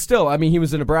crackpot, but still, I mean, he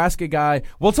was a Nebraska guy.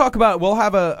 We'll talk about. We'll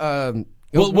have a.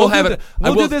 We'll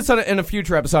do this in a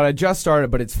future episode. I just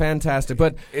started, but it's fantastic.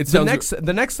 But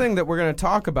the next thing that we're going to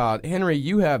talk about, Henry,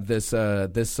 you have this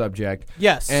subject,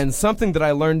 yes, and something that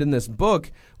I learned in this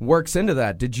book works into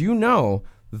that. Did you know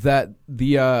that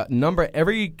the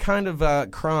every kind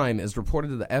of crime is reported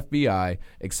to the FBI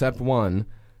except one,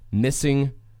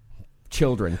 missing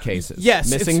children cases.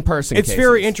 Yes, missing person it's cases.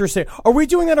 Very interesting. Are we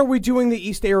doing that? Or are we doing the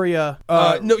East area?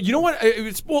 No, you know what?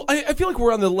 I feel like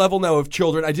we're on the level now of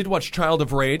children. I did watch Child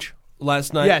of Rage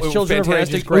last night. Yes, Children of Rage is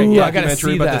fantastic great. Ooh, I gotta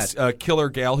documentary see about that. this killer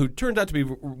gal who turned out to be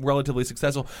relatively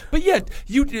successful. But yeah,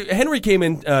 Henry came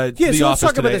in the so let's office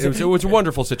talk about today. this. It was a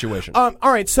wonderful situation. All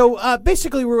right, so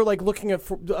basically, we were like looking at.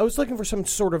 I was looking for some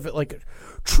sort of like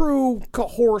true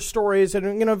horror stories,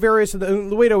 and various.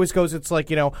 The way it always goes, it's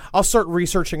like I'll start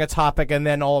researching a topic, and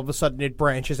then all of a sudden it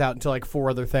branches out into like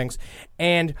 4 other things.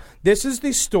 And this is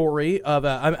the story of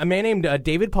a man named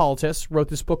David Politis wrote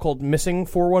this book called Missing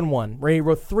 411, where he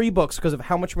wrote 3 books because of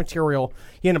how much material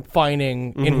he ended up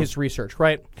finding in his research,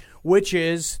 right? Which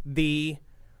is the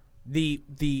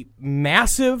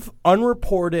massive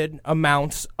unreported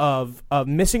amounts of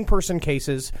missing person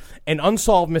cases and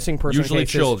unsolved missing person Usually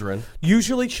cases.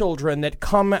 Usually children that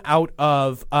come out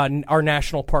of our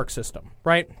national park system,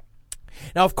 right?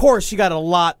 Now, of course, you got a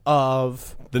lot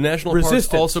of the national resistance.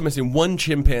 park's also missing one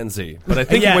chimpanzee, but I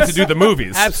think he went to do the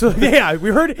movies. Absolutely, yeah. We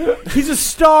heard he's a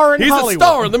star in Hollywood. He's a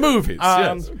star in the movies.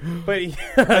 Yes. But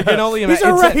I can only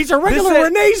imagine. He's a regular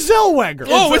Renee Zellweger.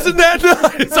 Oh, isn't that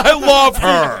nice? I love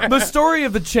her. The story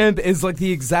of the chimp is like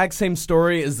the exact same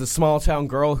story as the small town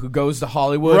girl who goes to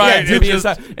Hollywood. Right.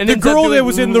 And the girl that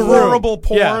was in the room. Horrible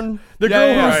porn. Yeah. The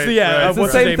girl who's It's the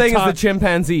same thing as the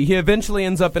chimpanzee. He eventually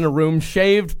ends up in a room,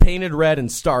 shaved, painted red, and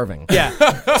starving. Yeah.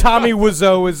 Tommy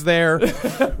Wiseau is there.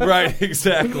 Right,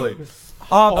 exactly.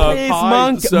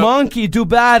 Please, monkey, do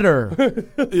better.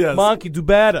 Yes. Monkey, do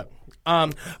better.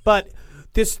 But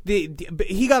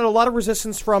he got a lot of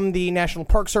resistance from the National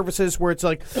Park Services, where it's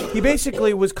like he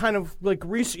basically was kind of like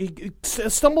he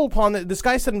stumbled upon this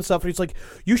guy said himself, and he's like,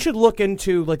 you should look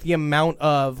into like the amount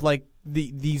of like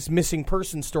these missing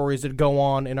person stories that go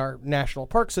on in our national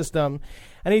park system.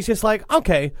 And he's just like,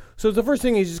 okay. So the first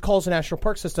thing he just calls the national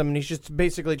park system, and he's just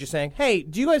basically just saying, hey,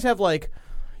 do you guys have like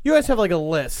a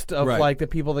list of like the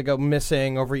people that go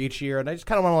missing over each year? And I just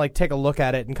kind of want to like take a look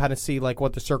at it and kind of see like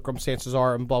what the circumstances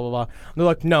are and blah blah blah. And they're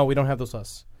like, no, we don't have those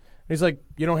lists. And he's like,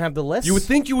 you don't have the list? You would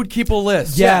think you would keep a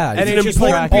list. Yeah, and it's it's an just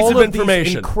important like piece all of of information.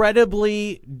 these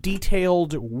incredibly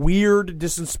detailed, weird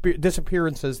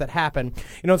disappearances that happen.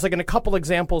 It's like, and a couple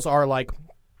examples are like,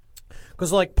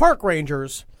 because like park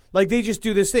rangers. Like, they just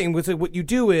do this thing. What you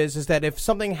do is that if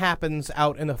something happens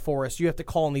out in the forest, you have to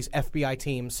call in these FBI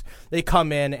teams. They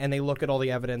come in and they look at all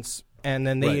the evidence, and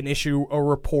then they issue a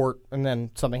report, and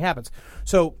then something happens.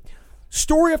 So,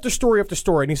 story after story after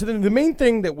story. And he said the main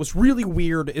thing that was really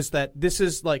weird is that this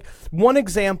is, like, one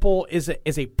example is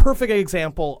a perfect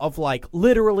example of, like,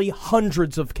 literally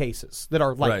hundreds of cases that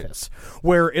are like this,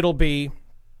 where it'll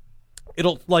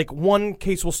like one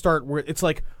case will start where it's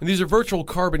like, and these are virtual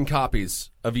carbon copies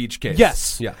of each case.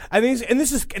 Yes. Yeah. And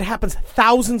it happens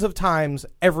thousands of times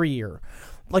every year.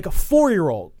 Like a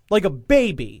 4-year-old, like a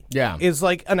baby, is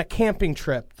like on a camping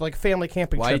trip, like a family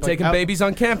camping trip. Why are you taking babies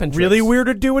on camping trips? Really weird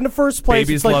to do in the first place.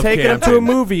 Babies it's like love taking them to camping.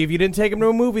 a movie. If you didn't take them to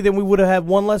a movie, then we would have had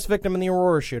one less victim in the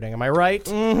Aurora shooting. Am I right?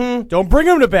 Mm-hmm. Don't bring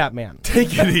them to Batman. Take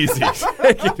it easy.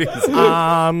 Take it easy.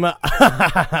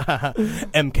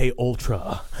 MK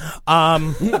Ultra.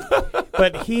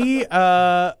 But he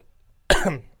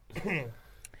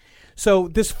so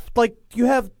this, like, you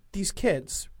have these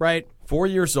kids, right? 4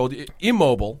 years old,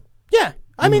 immobile. Yeah.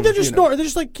 I mean, they're just they're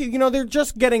just like, they're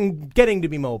just getting to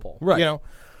be mobile. Right.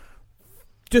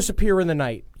 Disappear in the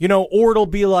night. Or it'll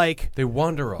be like, They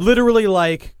wander off. literally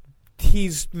like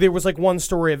there was like one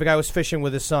story of a guy was fishing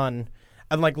with his son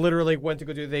and like literally went to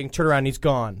go do the thing, turn around, and he's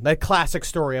gone. That classic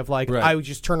story of like Right. I would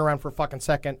just turn around for a fucking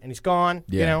second and he's gone.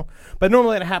 You Yeah. know, but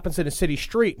normally that happens in a city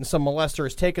street, and some molester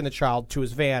has taken the child to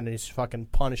his van and he's fucking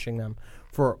punishing them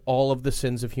for all of the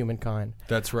sins of humankind.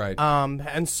 That's right.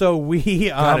 And so we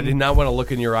God, I did not want to look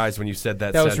in your eyes when you said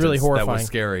that. That was sentence. really That horrifying. was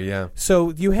scary. Yeah.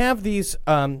 So you have these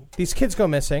kids go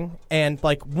missing, and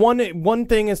like one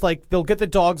thing is like they'll get the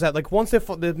dogs out. Like once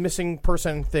the missing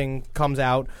person thing comes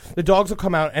out, the dogs will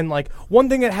come out, and like one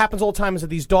thing that happens all the time is that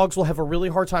these dogs will have a really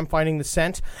hard time finding the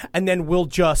scent, and then will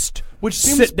just Which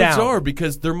seems sit down. bizarre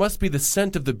because there must be the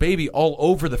scent of the baby all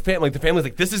over the family. Like the family's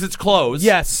like, this is its clothes.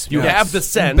 Yes. You Yes. have the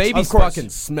scent. Babies Of course. fucking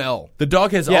smell. The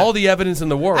dog has Yeah. all the evidence in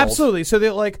the world. Absolutely. So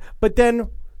they're like, but then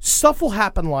stuff will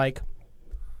happen like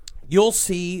you'll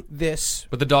see this.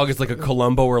 But the dog is like a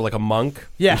Columbo or like a monk.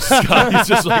 Yeah. He's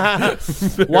just like,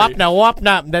 Wapna,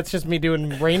 wapna. That's just me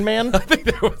doing Rain Man. I think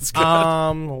that was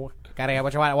good. Gotta get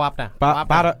what you want. Wapna.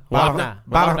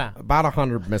 About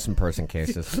 100 missing person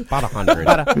cases. About 100.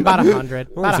 About 100.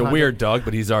 It's a weird dog,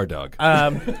 but he's our dog.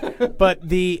 But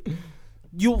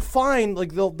you'll find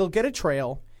like they'll get a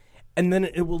trail, and then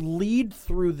it will lead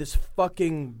through this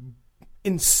fucking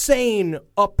insane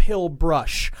uphill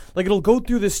brush. Like it'll go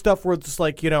through this stuff where it's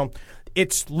like, you know,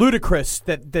 it's ludicrous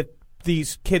that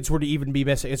these kids were to even be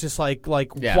missing. It's just like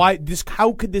Yeah. why this?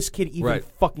 How could this kid even Right.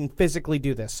 fucking physically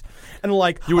do this? And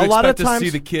like You would a lot of expect to times see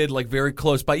the kid like very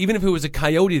close by, even if it was a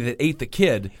coyote that ate the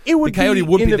kid. it would the coyote be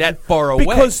wouldn't in be the- that far away.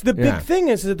 Because the Yeah. big thing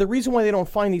is that the reason why they don't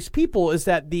find these people is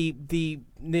that the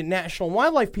National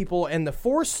Wildlife people and the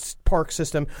forest park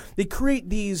system, they create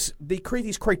these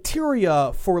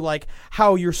criteria for like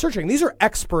how you're searching. These are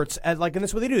experts at like, and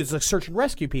that's what they do is like search and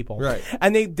rescue people. Right.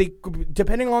 And they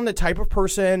depending on the type of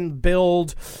person,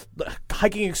 build,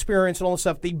 hiking experience and all this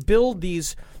stuff, they build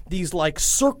these like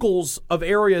circles of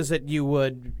areas that you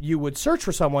would search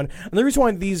for someone. And the reason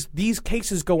why these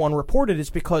cases go unreported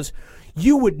is because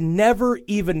you would never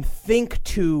even think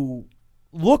to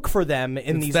look for them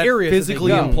in It's these that areas.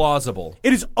 physically that they go. implausible.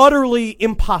 It is utterly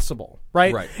impossible,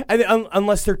 right? Right. And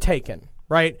unless they're taken,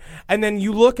 right? And then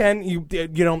you look and you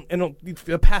know, and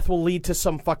the path will lead to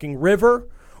some fucking river,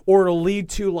 or it'll lead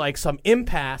to like some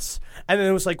impasse. And then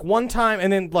it was like one time,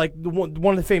 and then like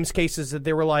one of the famous cases that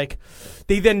they were like,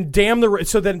 they then dam the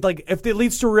so then like if it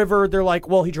leads to a river, they're like,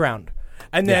 well, he drowned,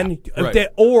 and then right.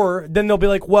 or then they'll be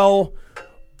like, well.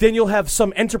 Then you'll have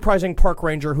some enterprising park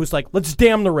ranger who's like, let's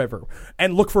dam the river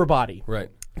and look for a body. Right.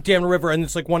 Dam the river, and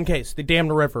it's like one case. They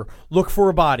dammed the river, look for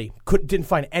a body, didn't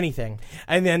find anything.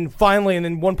 And then finally,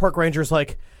 one park ranger's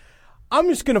like, I'm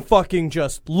just going to fucking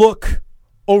just look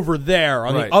over there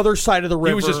on Right. the other side of the river.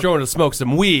 He was just going to smoke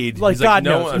some weed. Like, He's God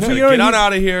like, no, knows. I'm You going know, to get he-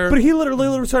 out of here. But he literally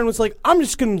was like, I'm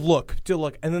just going to look.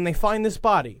 And then they find this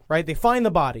body, right? They find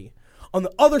the body on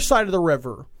the other side of the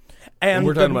river. And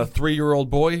we're talking then- about a 3-year-old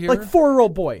boy here? like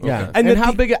 4-year-old boy. Yeah. And, And then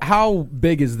how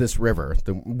big is this river?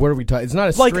 What are we talking? It's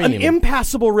not a like stream. an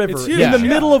impassable river It's in huge, the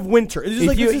yeah. middle of winter. It's just If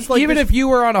like, you- it's just like even this- if you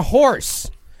were on a horse,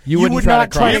 you wouldn't would try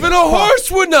not to try cross. to- Even a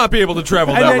horse would not be able to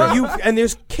travel and that then route. and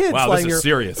there's kids Wow, this lying is here.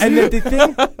 serious. And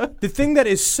the thing that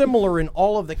is similar in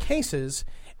all of the cases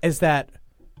is that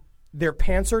their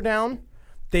pants are down,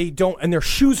 they don't, and their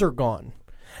shoes are gone,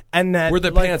 and that Were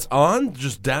the like, pants on,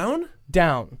 just down?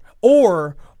 down.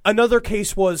 Or another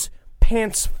case was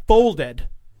pants folded,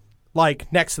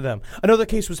 like next to them. Another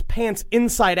case was pants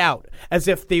inside out, as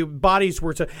if the bodies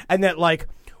were to, and that like.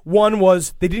 One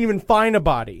was they didn't even find a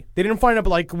body. They didn't find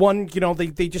one, you know, they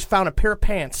just found a pair of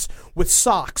pants with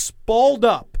socks balled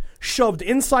up, shoved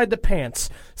inside the pants.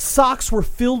 Socks were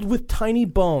filled with tiny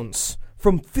bones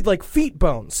from feet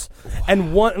bones.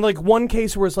 And one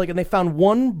case was like, and they found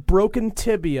one broken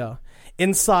tibia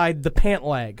inside the pant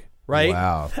leg, right?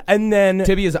 Wow. And then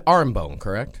Tibia is arm bone,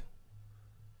 correct?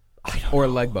 Or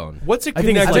leg bone. What's it I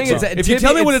think connected it's to? like- If you tibia-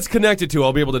 tell me what it's- it's connected to,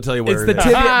 I'll be able to tell you where It's it the is.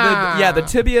 tibia. The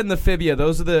tibia and the fibia.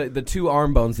 Those are the two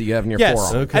arm bones that you have in your yes,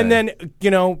 forearm. Okay. and then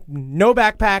you know, no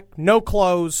backpack, no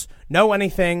clothes, no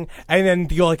anything, and then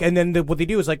you're like, and then what they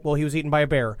do is like, well, he was eaten by a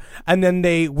bear, and then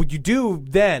what you do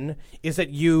then is that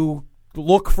you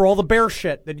look for all the bear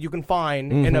shit that you can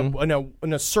find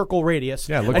in a circle radius.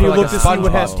 Yeah, look and for you like look a to see what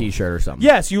SpongeBob has. T-shirt or something.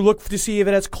 Yes, you look to see if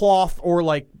it has cloth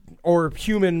or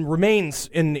human remains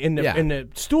in the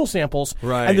stool samples,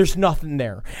 Right. and there's nothing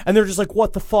there, and they're just like,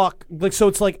 what the fuck? Like, so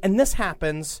it's like, and this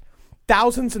happens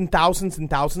thousands and thousands and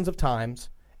thousands of times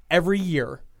every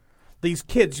year. These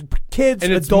kids, and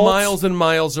it's adults, miles and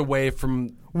miles away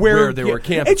from where they were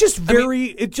camping. It's just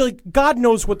it's like God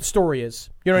knows what the story is.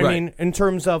 You know what I mean? In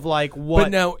terms of like what.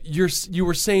 But now you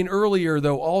were saying earlier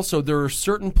though also there are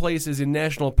certain places in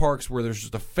national parks where there's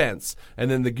just a fence,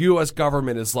 and then the U.S.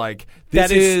 government is like,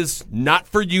 this is not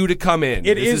for you to come in.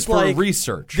 This is for like,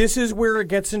 research. This is where it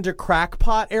gets into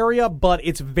crackpot area, but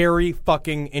it's very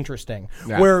fucking interesting.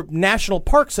 Yeah. Where national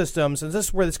park systems, and this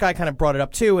is where this guy kind of brought it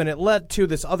up too, and it led to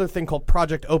this other thing called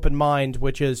Project Open Mind,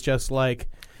 which is just like.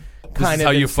 This is how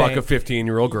you fuck a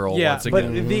 15-year-old girl. Yeah, once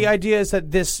again. But the idea is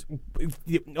that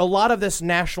a lot of this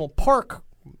national park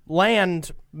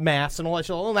land mass and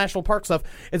all national park stuff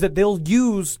is that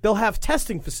they'll have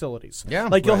testing facilities. Yeah,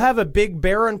 like you'll have a big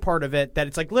barren part of it that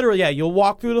it's like literally, you'll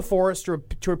walk through the forest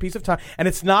to a piece of time, and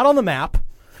it's not on the map.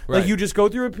 Right. Like you just go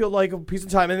through a piece of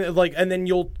time, and then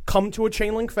you'll come to a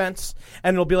chain link fence,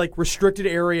 and it'll be like restricted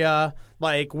area.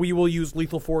 Like, we will use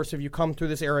lethal force if you come through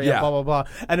this area, blah, blah, blah.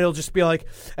 And it'll just be like...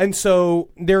 And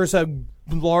so there's a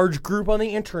large group on the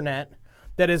internet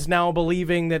that is now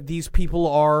believing that these people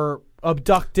are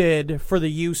abducted for the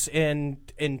use in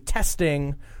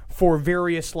testing for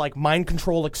various, like, mind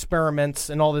control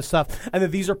experiments and all this stuff. And that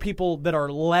these are people that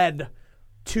are led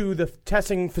to the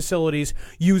testing facilities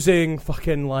using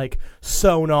fucking, like,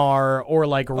 sonar or,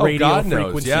 like, radio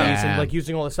frequencies and, like,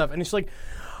 using all this stuff. And it's like...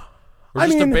 Or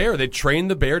just a bear. They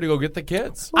trained the bear to go get the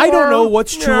kids. I don't know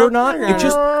what's true or not. It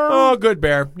just good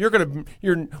bear.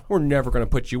 We're never gonna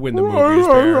put you in the movies,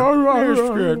 bear.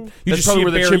 Good. That's probably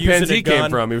where the chimpanzee came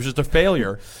from. He was just a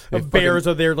failure. Bears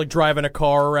are there like driving a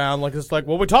car around. Like it's like,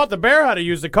 well, we taught the bear how to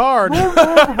use the car.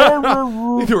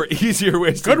 There were easier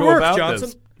ways to go about Johnson.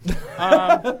 This.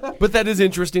 But that is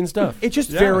interesting stuff. It's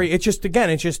just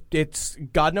it's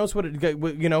God knows what it,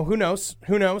 who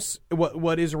knows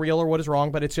what is real or what is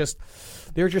wrong, but it's just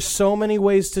there are just so many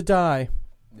ways to die.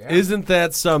 Yeah. Isn't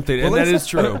that something? And that is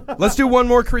true. Let's do one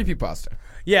more creepypasta.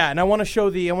 Yeah, and I want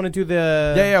to do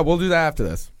the Yeah, we'll do that after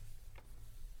this.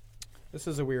 This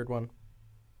is a weird one.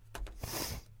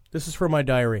 This is from my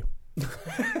diary.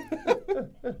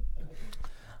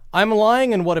 I'm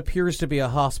lying in what appears to be a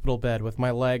hospital bed with my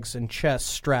legs and chest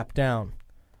strapped down.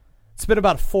 It's been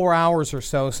about 4 hours or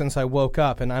so since I woke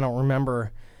up, and I don't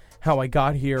remember how I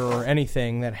got here or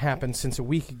anything that happened since a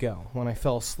week ago when I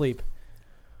fell asleep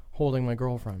holding my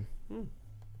girlfriend.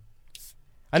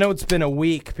 I know it's been a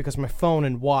week because my phone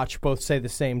and watch both say the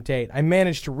same date. I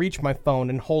managed to reach my phone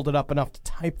and hold it up enough to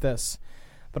type this,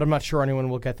 but I'm not sure anyone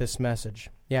will get this message.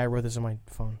 Yeah, I wrote this on my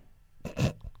phone.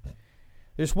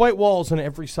 There's white walls on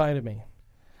every side of me.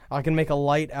 I can make a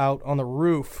light out on the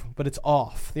roof, but it's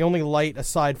off. The only light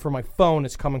aside from my phone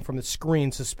is coming from the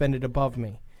screen suspended above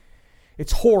me.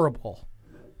 It's horrible,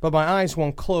 but my eyes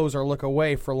won't close or look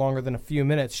away for longer than a few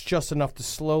minutes, just enough to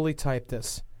slowly type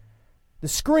this. The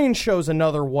screen shows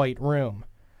another white room,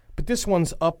 but this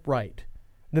one's upright.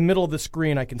 In the middle of the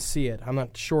screen I can see it. I'm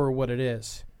not sure what it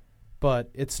is, but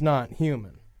it's not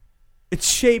human. Its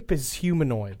shape is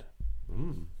humanoid.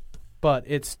 But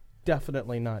it's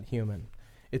definitely not human.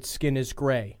 Its skin is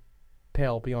gray,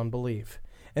 pale beyond belief,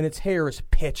 and its hair is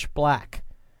pitch black,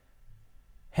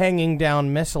 hanging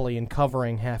down messily and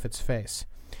covering half its face.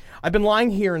 I've been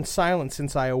lying here in silence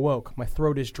since I awoke. My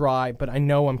throat is dry, but I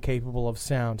know I'm capable of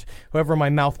sound. However, my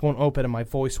mouth won't open and my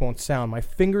voice won't sound. My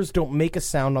fingers don't make a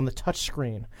sound on the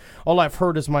touchscreen. All I've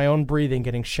heard is my own breathing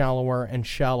getting shallower and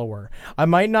shallower. I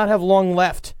might not have long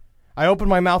left. I opened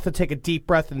my mouth to take a deep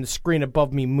breath and the screen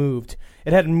above me moved.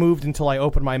 It hadn't moved until I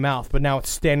opened my mouth, but now it's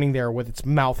standing there with its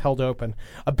mouth held open.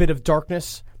 A bit of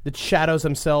darkness that shadows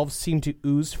themselves seem to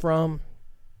ooze from.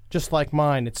 Just like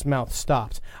mine, its mouth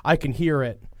stopped. I can hear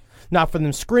it. Not from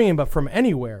the screen, but from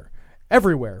anywhere.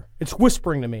 Everywhere. It's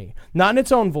whispering to me. Not in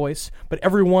its own voice, but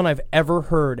every one I've ever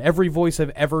heard. Every voice I've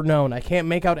ever known. I can't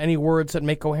make out any words that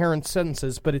make coherent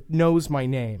sentences, but it knows my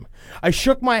name. I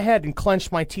shook my head and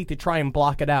clenched my teeth to try and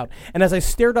block it out. And as I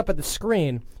stared up at the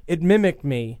screen, it mimicked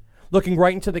me, looking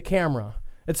right into the camera.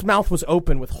 Its mouth was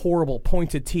open with horrible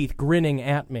pointed teeth grinning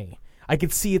at me. I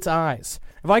could see its eyes.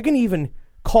 If I can even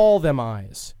call them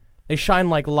eyes. They shine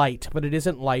like light, but it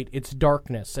isn't light, it's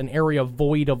darkness, an area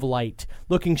void of light,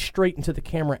 looking straight into the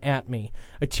camera at me.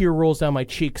 A tear rolls down my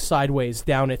cheek sideways,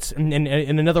 down its, and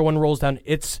another one rolls down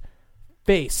its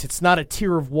face. It's not a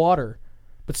tear of water,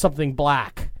 but something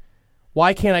black.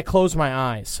 Why can't I close my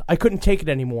eyes? I couldn't take it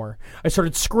anymore. I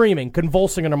started screaming,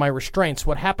 convulsing under my restraints.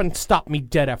 What happened stopped me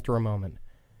dead after a moment.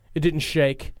 It didn't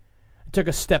shake. I took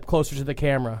a step closer to the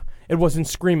camera. It wasn't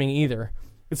screaming either.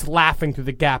 It's laughing through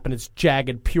the gap in its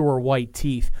jagged, pure white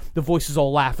teeth. The voices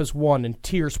all laugh as one, and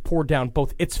tears pour down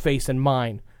both its face and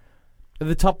mine. At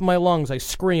the top of my lungs, I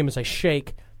scream as I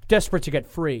shake, desperate to get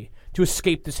free, to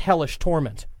escape this hellish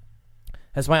torment.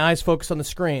 As my eyes focus on the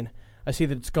screen, I see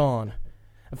that it's gone.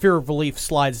 A fear of relief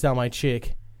slides down my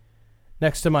cheek.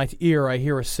 Next to my ear, I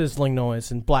hear a sizzling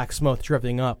noise and black smoke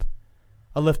drifting up.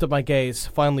 I lift up my gaze,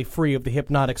 finally free of the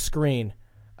hypnotic screen,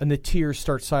 and the tears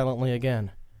start silently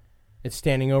again. It's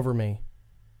standing over me.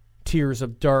 Tears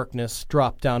of darkness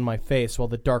drop down my face while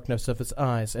the darkness of its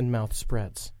eyes and mouth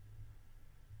spreads.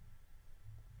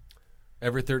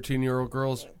 Every 13-year-old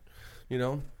girl's,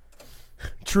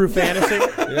 True fantasy?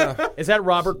 Yeah. Is that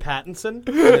Robert Pattinson?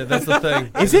 Yeah, that's the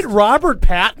thing. Is it Robert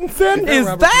Pattinson? Is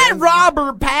that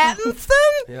Robert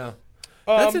Pattinson? Yeah.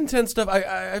 That's intense stuff.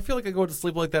 I feel like I go to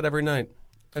sleep like that every night.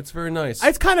 That's very nice.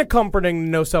 It's kind of comforting to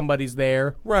know somebody's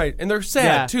there. Right. And they're sad,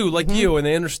 Yeah. too, like you, and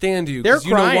they understand you. They're 'cause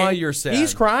crying. You know why you're sad.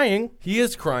 He's crying. He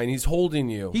is crying. He's holding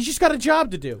you. He's just got a job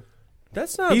to do.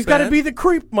 That's not He's bad. got to be the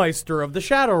Creepmeister of the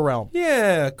Shadow Realm.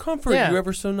 Yeah, comfort Yeah. you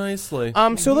ever so nicely.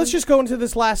 So let's just go into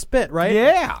this last bit, right?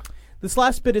 Yeah. This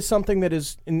last bit is something that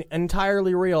is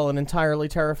entirely real and entirely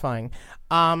terrifying.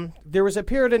 There was a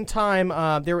period in time,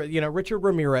 Richard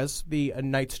Ramirez, the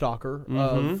Night Stalker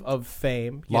of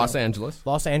fame. Los Angeles.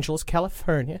 Los Angeles,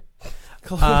 California.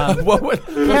 What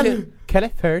would...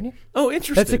 California? Oh,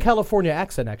 interesting. That's a California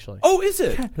accent, actually. Oh, is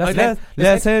it? Los Angeles,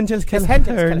 Los Angeles,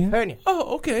 California.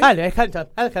 Oh, okay.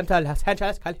 Welcome to Los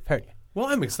Angeles, California. Well,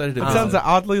 I'm excited to It visit. sounds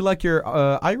oddly like your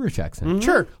Irish accent.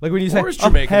 Sure. Like when you say, Or his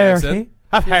Jamaican accent.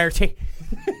 I'm 30.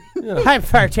 I'm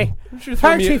 30. Should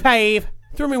throw me- 35.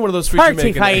 Throw me one of those free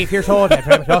Jamaican 35 years old. I'm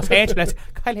from Los Angeles,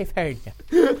 California.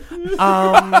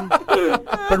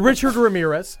 But Richard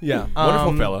Ramirez. Yeah,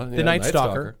 wonderful fella. The Yeah, Night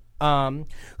Stalker.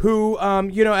 Who,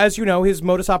 as you know, his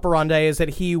modus operandi is that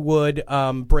he would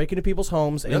break into people's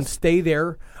homes and stay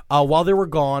there while they were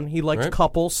gone. He liked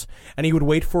couples, and he would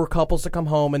wait for couples to come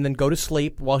home and then go to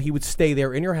sleep while he would stay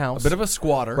there in your house. A bit of a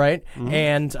squatter. Right?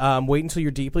 And wait until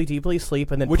you're deeply, deeply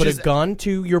asleep, and then put a gun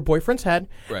to your boyfriend's head,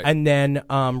 and then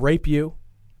rape you.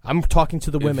 I'm talking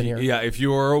to the women here. Yeah, if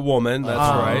you're a woman, that's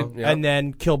right. Yeah. And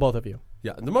then kill both of you.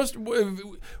 Yeah, the most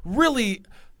really,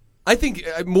 I think,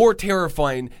 more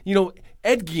terrifying.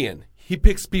 Ed Gein, he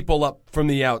picks people up from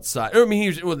the outside. I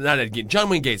mean, not Ed Gein, John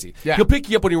Wayne Gacy. Yeah. He'll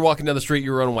pick you up when you're walking down the street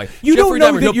your own way. You Jeffrey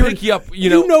don't know Dahmer, that he'll pick you up.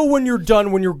 You know when you're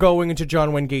done when you're going into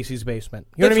John Wayne Gacy's basement.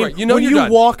 You know That's what I mean? right. You know when you're you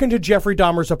done. walk into Jeffrey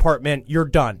Dahmer's apartment, you're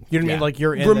done. You know what I mean? Like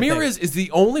you're in. Ramirez is the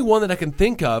only one that I can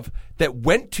think of that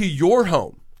went to your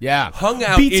home. Yeah. Hung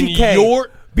out BTK. in your...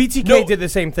 BTK did the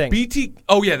same thing.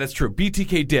 Oh yeah, that's true.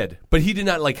 BTK did, but he did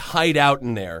not hide out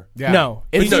in there. Yeah. No.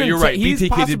 But no, you're right. He's BTK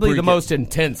did possibly break the it. most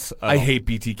intense. I hate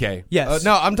BTK. Yes.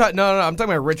 No, I'm talking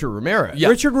about Richard Ramirez. Yeah.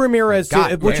 Richard Ramirez,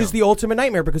 God which damn. is the ultimate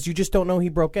nightmare because you just don't know he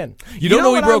broke in. You don't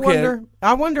know he what broke I wonder? in.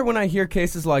 I wonder when I hear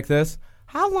cases like this,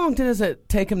 how long does it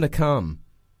take him to come?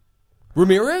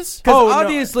 Ramirez? Because Oh, no.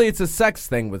 obviously it's a sex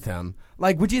thing with him.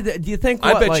 Like, do you think?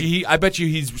 I what, bet like, I bet you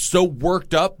he's so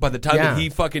worked up by the time that he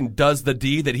fucking does the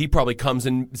deed that he probably comes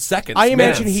in seconds. I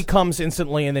imagine minutes. he comes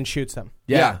instantly and then shoots them.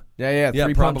 Yeah,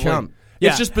 3-pump probably. chump.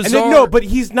 It's just And bizarre. then, no, but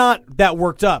he's not that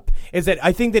worked up. Is that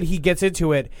I think that he gets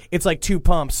into it. It's like 2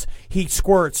 pumps. He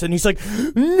squirts and he's like,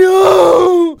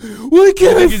 "No, why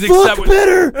can't I he's fuck accept-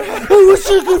 better? I wish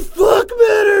I could fuck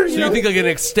better." So you think like an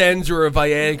Extends or a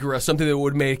Viagra, something that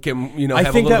would make him, I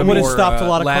have think a little that bit would have more stopped a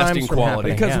lot of lasting crimes from quality.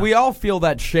 happening. Because Yeah. we all feel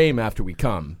that shame after we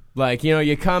come. Like,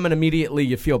 you come and immediately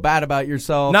you feel bad about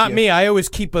yourself. Not me. I always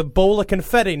keep a bowl of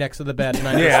confetti next to the bed. And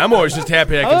I Yeah, I'm always just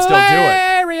happy I can still do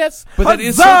it. Hilarious. But that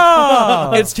is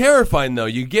Huzzah! it's terrifying though.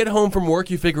 You get home from work,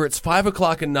 you figure it's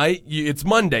 5:00 at night. It's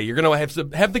Monday. You're gonna have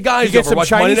the guys You get over some watch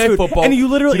Chinese Monday Night food, Football, and you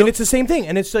literally, know, and it's the same thing.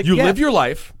 And it's like you live your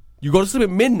life. You go to sleep at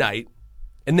midnight,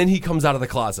 and then he comes out of the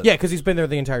closet. yeah, because he's been there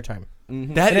the entire time. That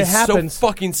And it is happens. so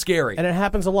fucking scary. And it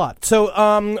happens a lot. So,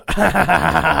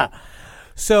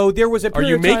 so there was a Are period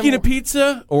you of time making a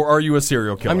pizza or are you a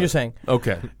serial killer? I'm just saying.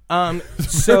 Okay.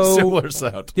 So Similar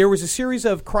sound. there was a series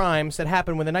of crimes that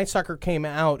happened when the Night Stalker came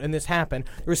out, and this happened.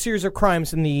 There were a series of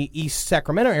crimes in the East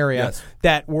Sacramento area Yes.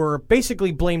 that were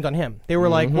basically blamed on him. They were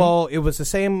like, well, it was the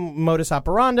same modus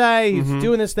operandi. He's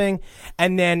doing this thing.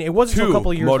 And then it wasn't until a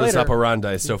couple of years modus later.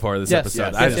 operandi so far this Yes, episode.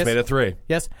 yes, I yes, just yes. made it 3.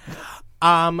 Yes.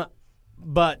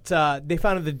 But they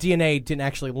found that the DNA didn't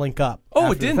actually link up. Oh,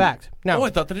 after it didn't. The fact. No. Oh, I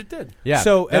thought that it did. Yeah.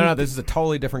 So- no, and- this is a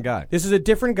totally different guy. This is a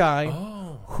different guy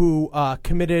who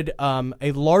committed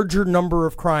a larger number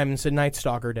of crimes than Night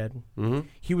Stalker did. Mm-hmm.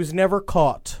 He was never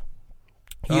caught.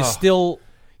 He's still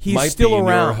Might still be in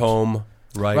around. your home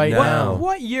right Right now.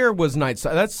 What year was Night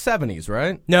Stalker? That's 70s,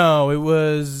 right? No, it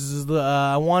was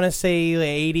I want to say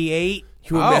 88. You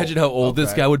Can you imagine how old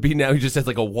this guy would be now? He just has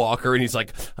like a walker, and he's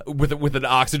like with an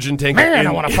oxygen tank. Man,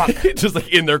 I want to fuck. Just like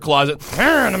in their closet.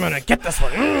 Man, I'm gonna get this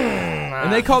one.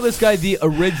 And they call this guy the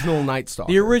original Night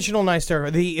Stalker. The original Night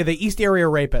Stalker, the East Area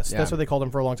Rapist. That's what they called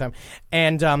him for a long time.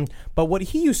 And but what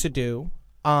he used to do.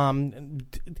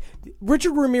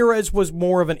 Richard Ramirez was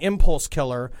more of an impulse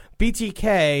killer.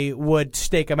 BTK would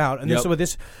stake him out, and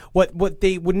this what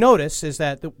they would notice is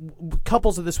that the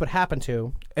couples that this would happen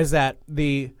to is that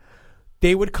they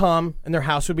would come and their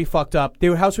house would be fucked up.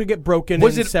 Their house would get broken.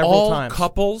 Was it several all times.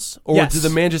 Couples, or Yes. did the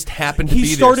man just happen to be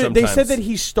there sometimes? They said that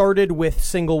he started with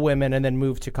single women and then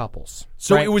moved to couples.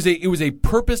 So right? it was a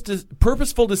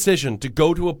purposeful decision to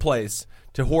go to a place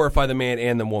to horrify the man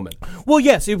and the woman. Well,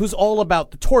 yes, it was all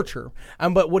about the torture.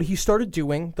 But what he started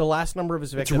doing, the last number of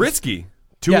his victims, It's risky.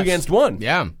 Two Yes. against one.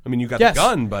 Yeah. I mean, you got the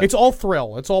gun, but it's all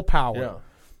thrill. It's all power. Yeah.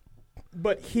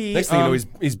 But he Next thing you know,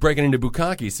 he's breaking into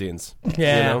bukkake scenes.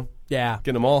 yeah, You know? yeah.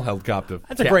 Getting them all held captive.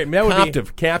 That's a great- that would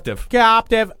be- captive.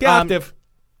 Captive.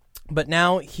 But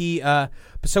now he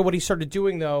so what he started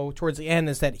doing though towards the end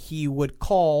is that he would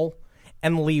call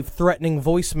and leave threatening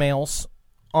voicemails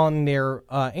on their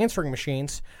answering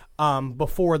machines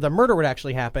before the murder would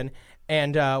actually happen.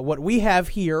 And what we have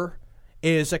here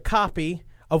is a copy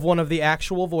of one of the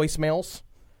actual voicemails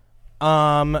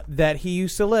that he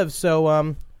used to live.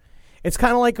 So it's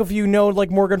kind of like if you know like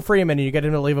Morgan Freeman and you get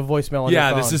him to leave a voicemail on your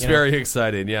phone. This is very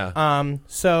exciting, yeah.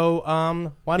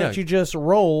 So why don't you just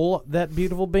roll that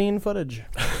beautiful bean footage?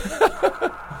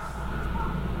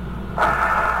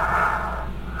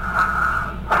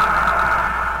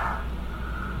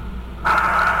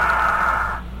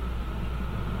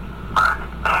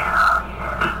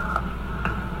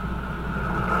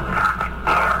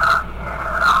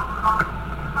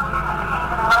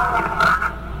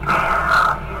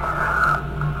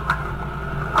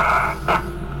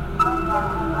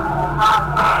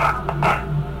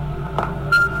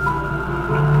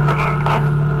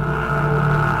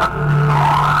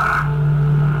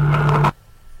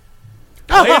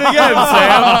 Play it again,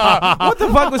 Sam. What the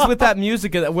fuck was with that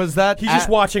music? Was that He's just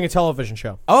watching a television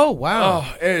show. Oh wow!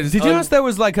 It Did you notice there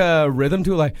was like a rhythm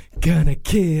to it, like "Gonna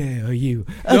kill you,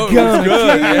 No, it was gonna good,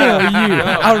 kill yeah. you"?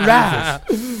 No, All right.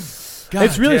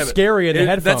 It's really damn it. scary in the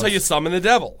headphones. That's how you summon the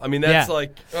devil. I mean, that's Yeah.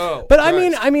 like, oh. But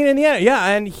Christ. I mean, in the end, yeah,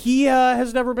 and he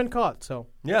has never been caught. So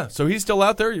Yeah, so he's still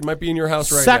out there. You might be in your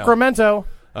house right Sacramento, now.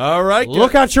 All right.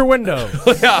 look out your window.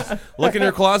 Yeah, look in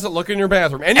your closet, look in your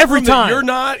bathroom. Any Every room that time. you're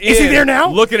not Is in, he there now?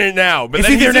 Look at it now. But Is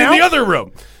then he there he's now? in the other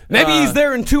room. Maybe he's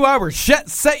there in 2 hours.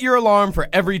 Set your alarm for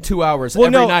every 2 hours Well,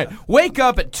 every no. night. Wake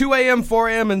up at 2 a.m., 4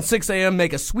 a.m., and 6 a.m.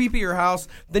 Make a sweep of your house.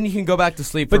 Then you can go back to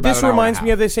sleep for But about this an hour and a reminds me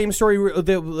half. of the same story.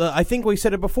 I think we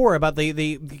said it before about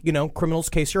the criminals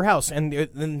case your house, and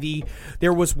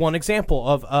there was one example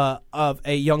of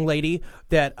a young lady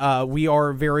that we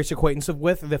are various acquaintances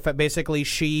with. That basically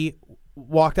she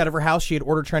walked out of her house. She had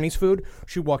ordered Chinese food.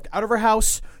 She walked out of her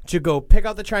house to go pick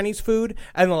out the Chinese food,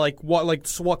 and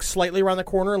walk slightly around the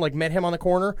corner and met him on the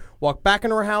corner. Walked back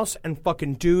into her house, and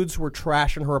fucking dudes were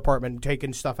trashing her apartment,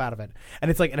 taking stuff out of it.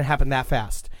 And and it happened that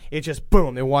fast. It just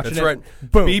boom. They're watching That's it. right.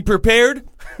 Boom. Be prepared.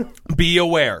 Be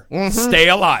aware. Stay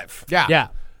alive. yeah.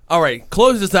 All right.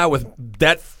 Close this out with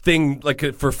that thing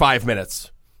for 5 minutes.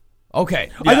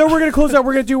 Okay. I know we're going to close out.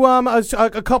 We're going to do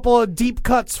a couple of deep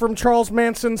cuts from Charles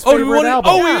Manson's Oh, favorite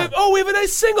album. we have a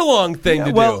nice sing-along thing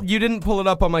to Well, do. you didn't pull it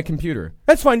up on my computer.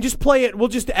 That's fine. Just play it. We'll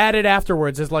just add it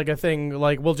afterwards as a thing.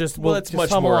 We'll Well, it's just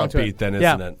much hum more along to upbeat then,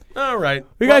 Yeah. isn't it? All right.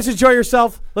 You guys enjoy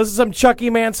yourself. Listen to some Chucky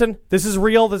Manson. This is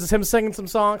real. This is him singing some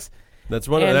songs. That's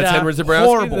one. And, That's Henry Zabrowski.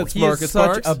 Horrible. That's He Marcus is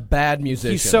such Parks. a bad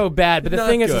musician. He's so bad. But the Not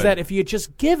thing is good. that if you had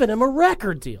just given him a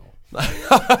record deal.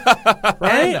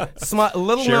 Right?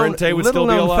 Little Sharon known, Tate would little still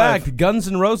be known alive. fact, Guns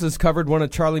N' Roses covered one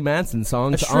of Charlie Manson's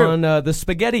songs That's true. on the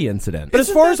Spaghetti Incident. But as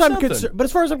far that as I'm something?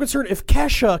 concerned, if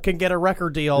Kesha can get a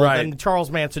record deal, Right. then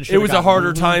Charles Manson should. It was a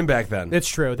harder time back then. It's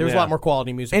true. There was a Yeah. lot more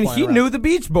quality music. And playing he around. knew the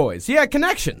Beach Boys. He had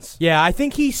connections. Yeah, I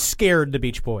think he scared the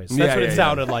Beach Boys. That's Yeah, what yeah, it yeah.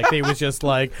 sounded like. He was just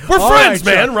like, We're "All friends,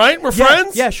 right, man, Chuck." right? We're Yeah,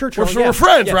 friends? Yeah, sure, Charlie. We're yeah.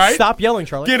 friends, Yeah, right? Stop yelling,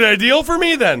 Charlie. Get a deal for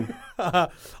me then.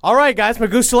 All right, guys,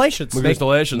 Magustalations.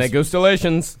 Congratulations.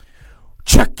 Megustalations.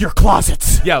 Check your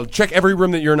closets. Yeah, check every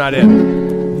room that you're not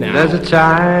in. There's a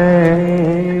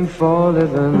time for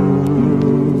living.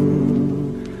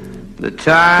 The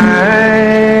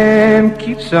time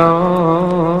keeps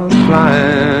on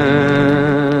flying.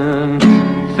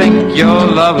 Think you're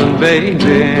loving,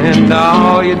 baby, and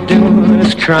all you're doing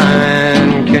is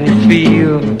crying. Can you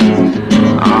feel?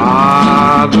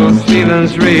 Those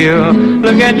feelings real.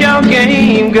 Look at your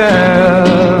game,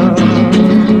 girl.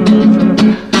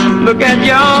 Look Look at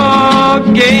your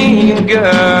game, girl.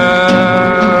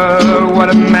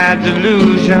 What a mad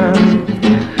delusion,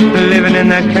 living in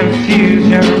that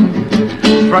confusion,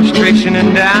 frustration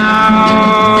and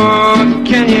doubt.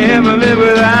 Can you ever live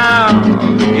without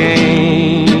the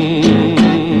game?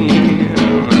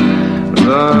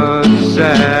 The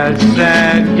sad,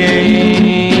 sad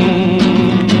game,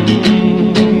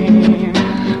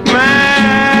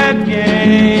 mad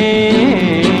game.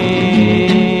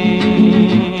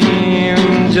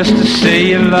 Just to say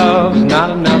your love's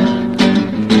not enough,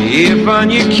 if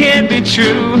you can't be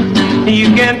true, you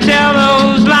can tell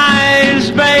those lies,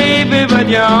 baby, but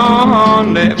you're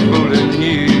only fooling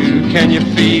you. Can you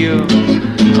feel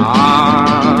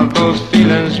those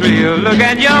feelings real? Look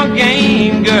at your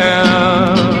game,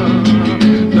 girl.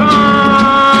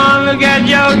 Oh, look at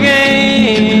your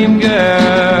game,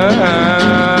 girl.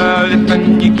 If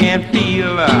you can't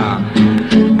feel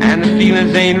and the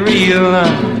feelings ain't real,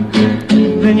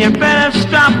 then you better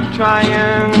stop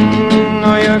trying,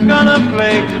 or you're gonna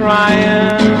play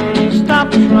crying.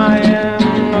 Stop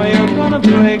trying, or you're gonna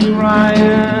play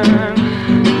crying.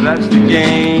 That's the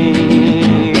game.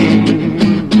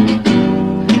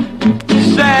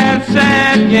 Sad,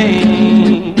 sad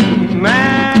game, man.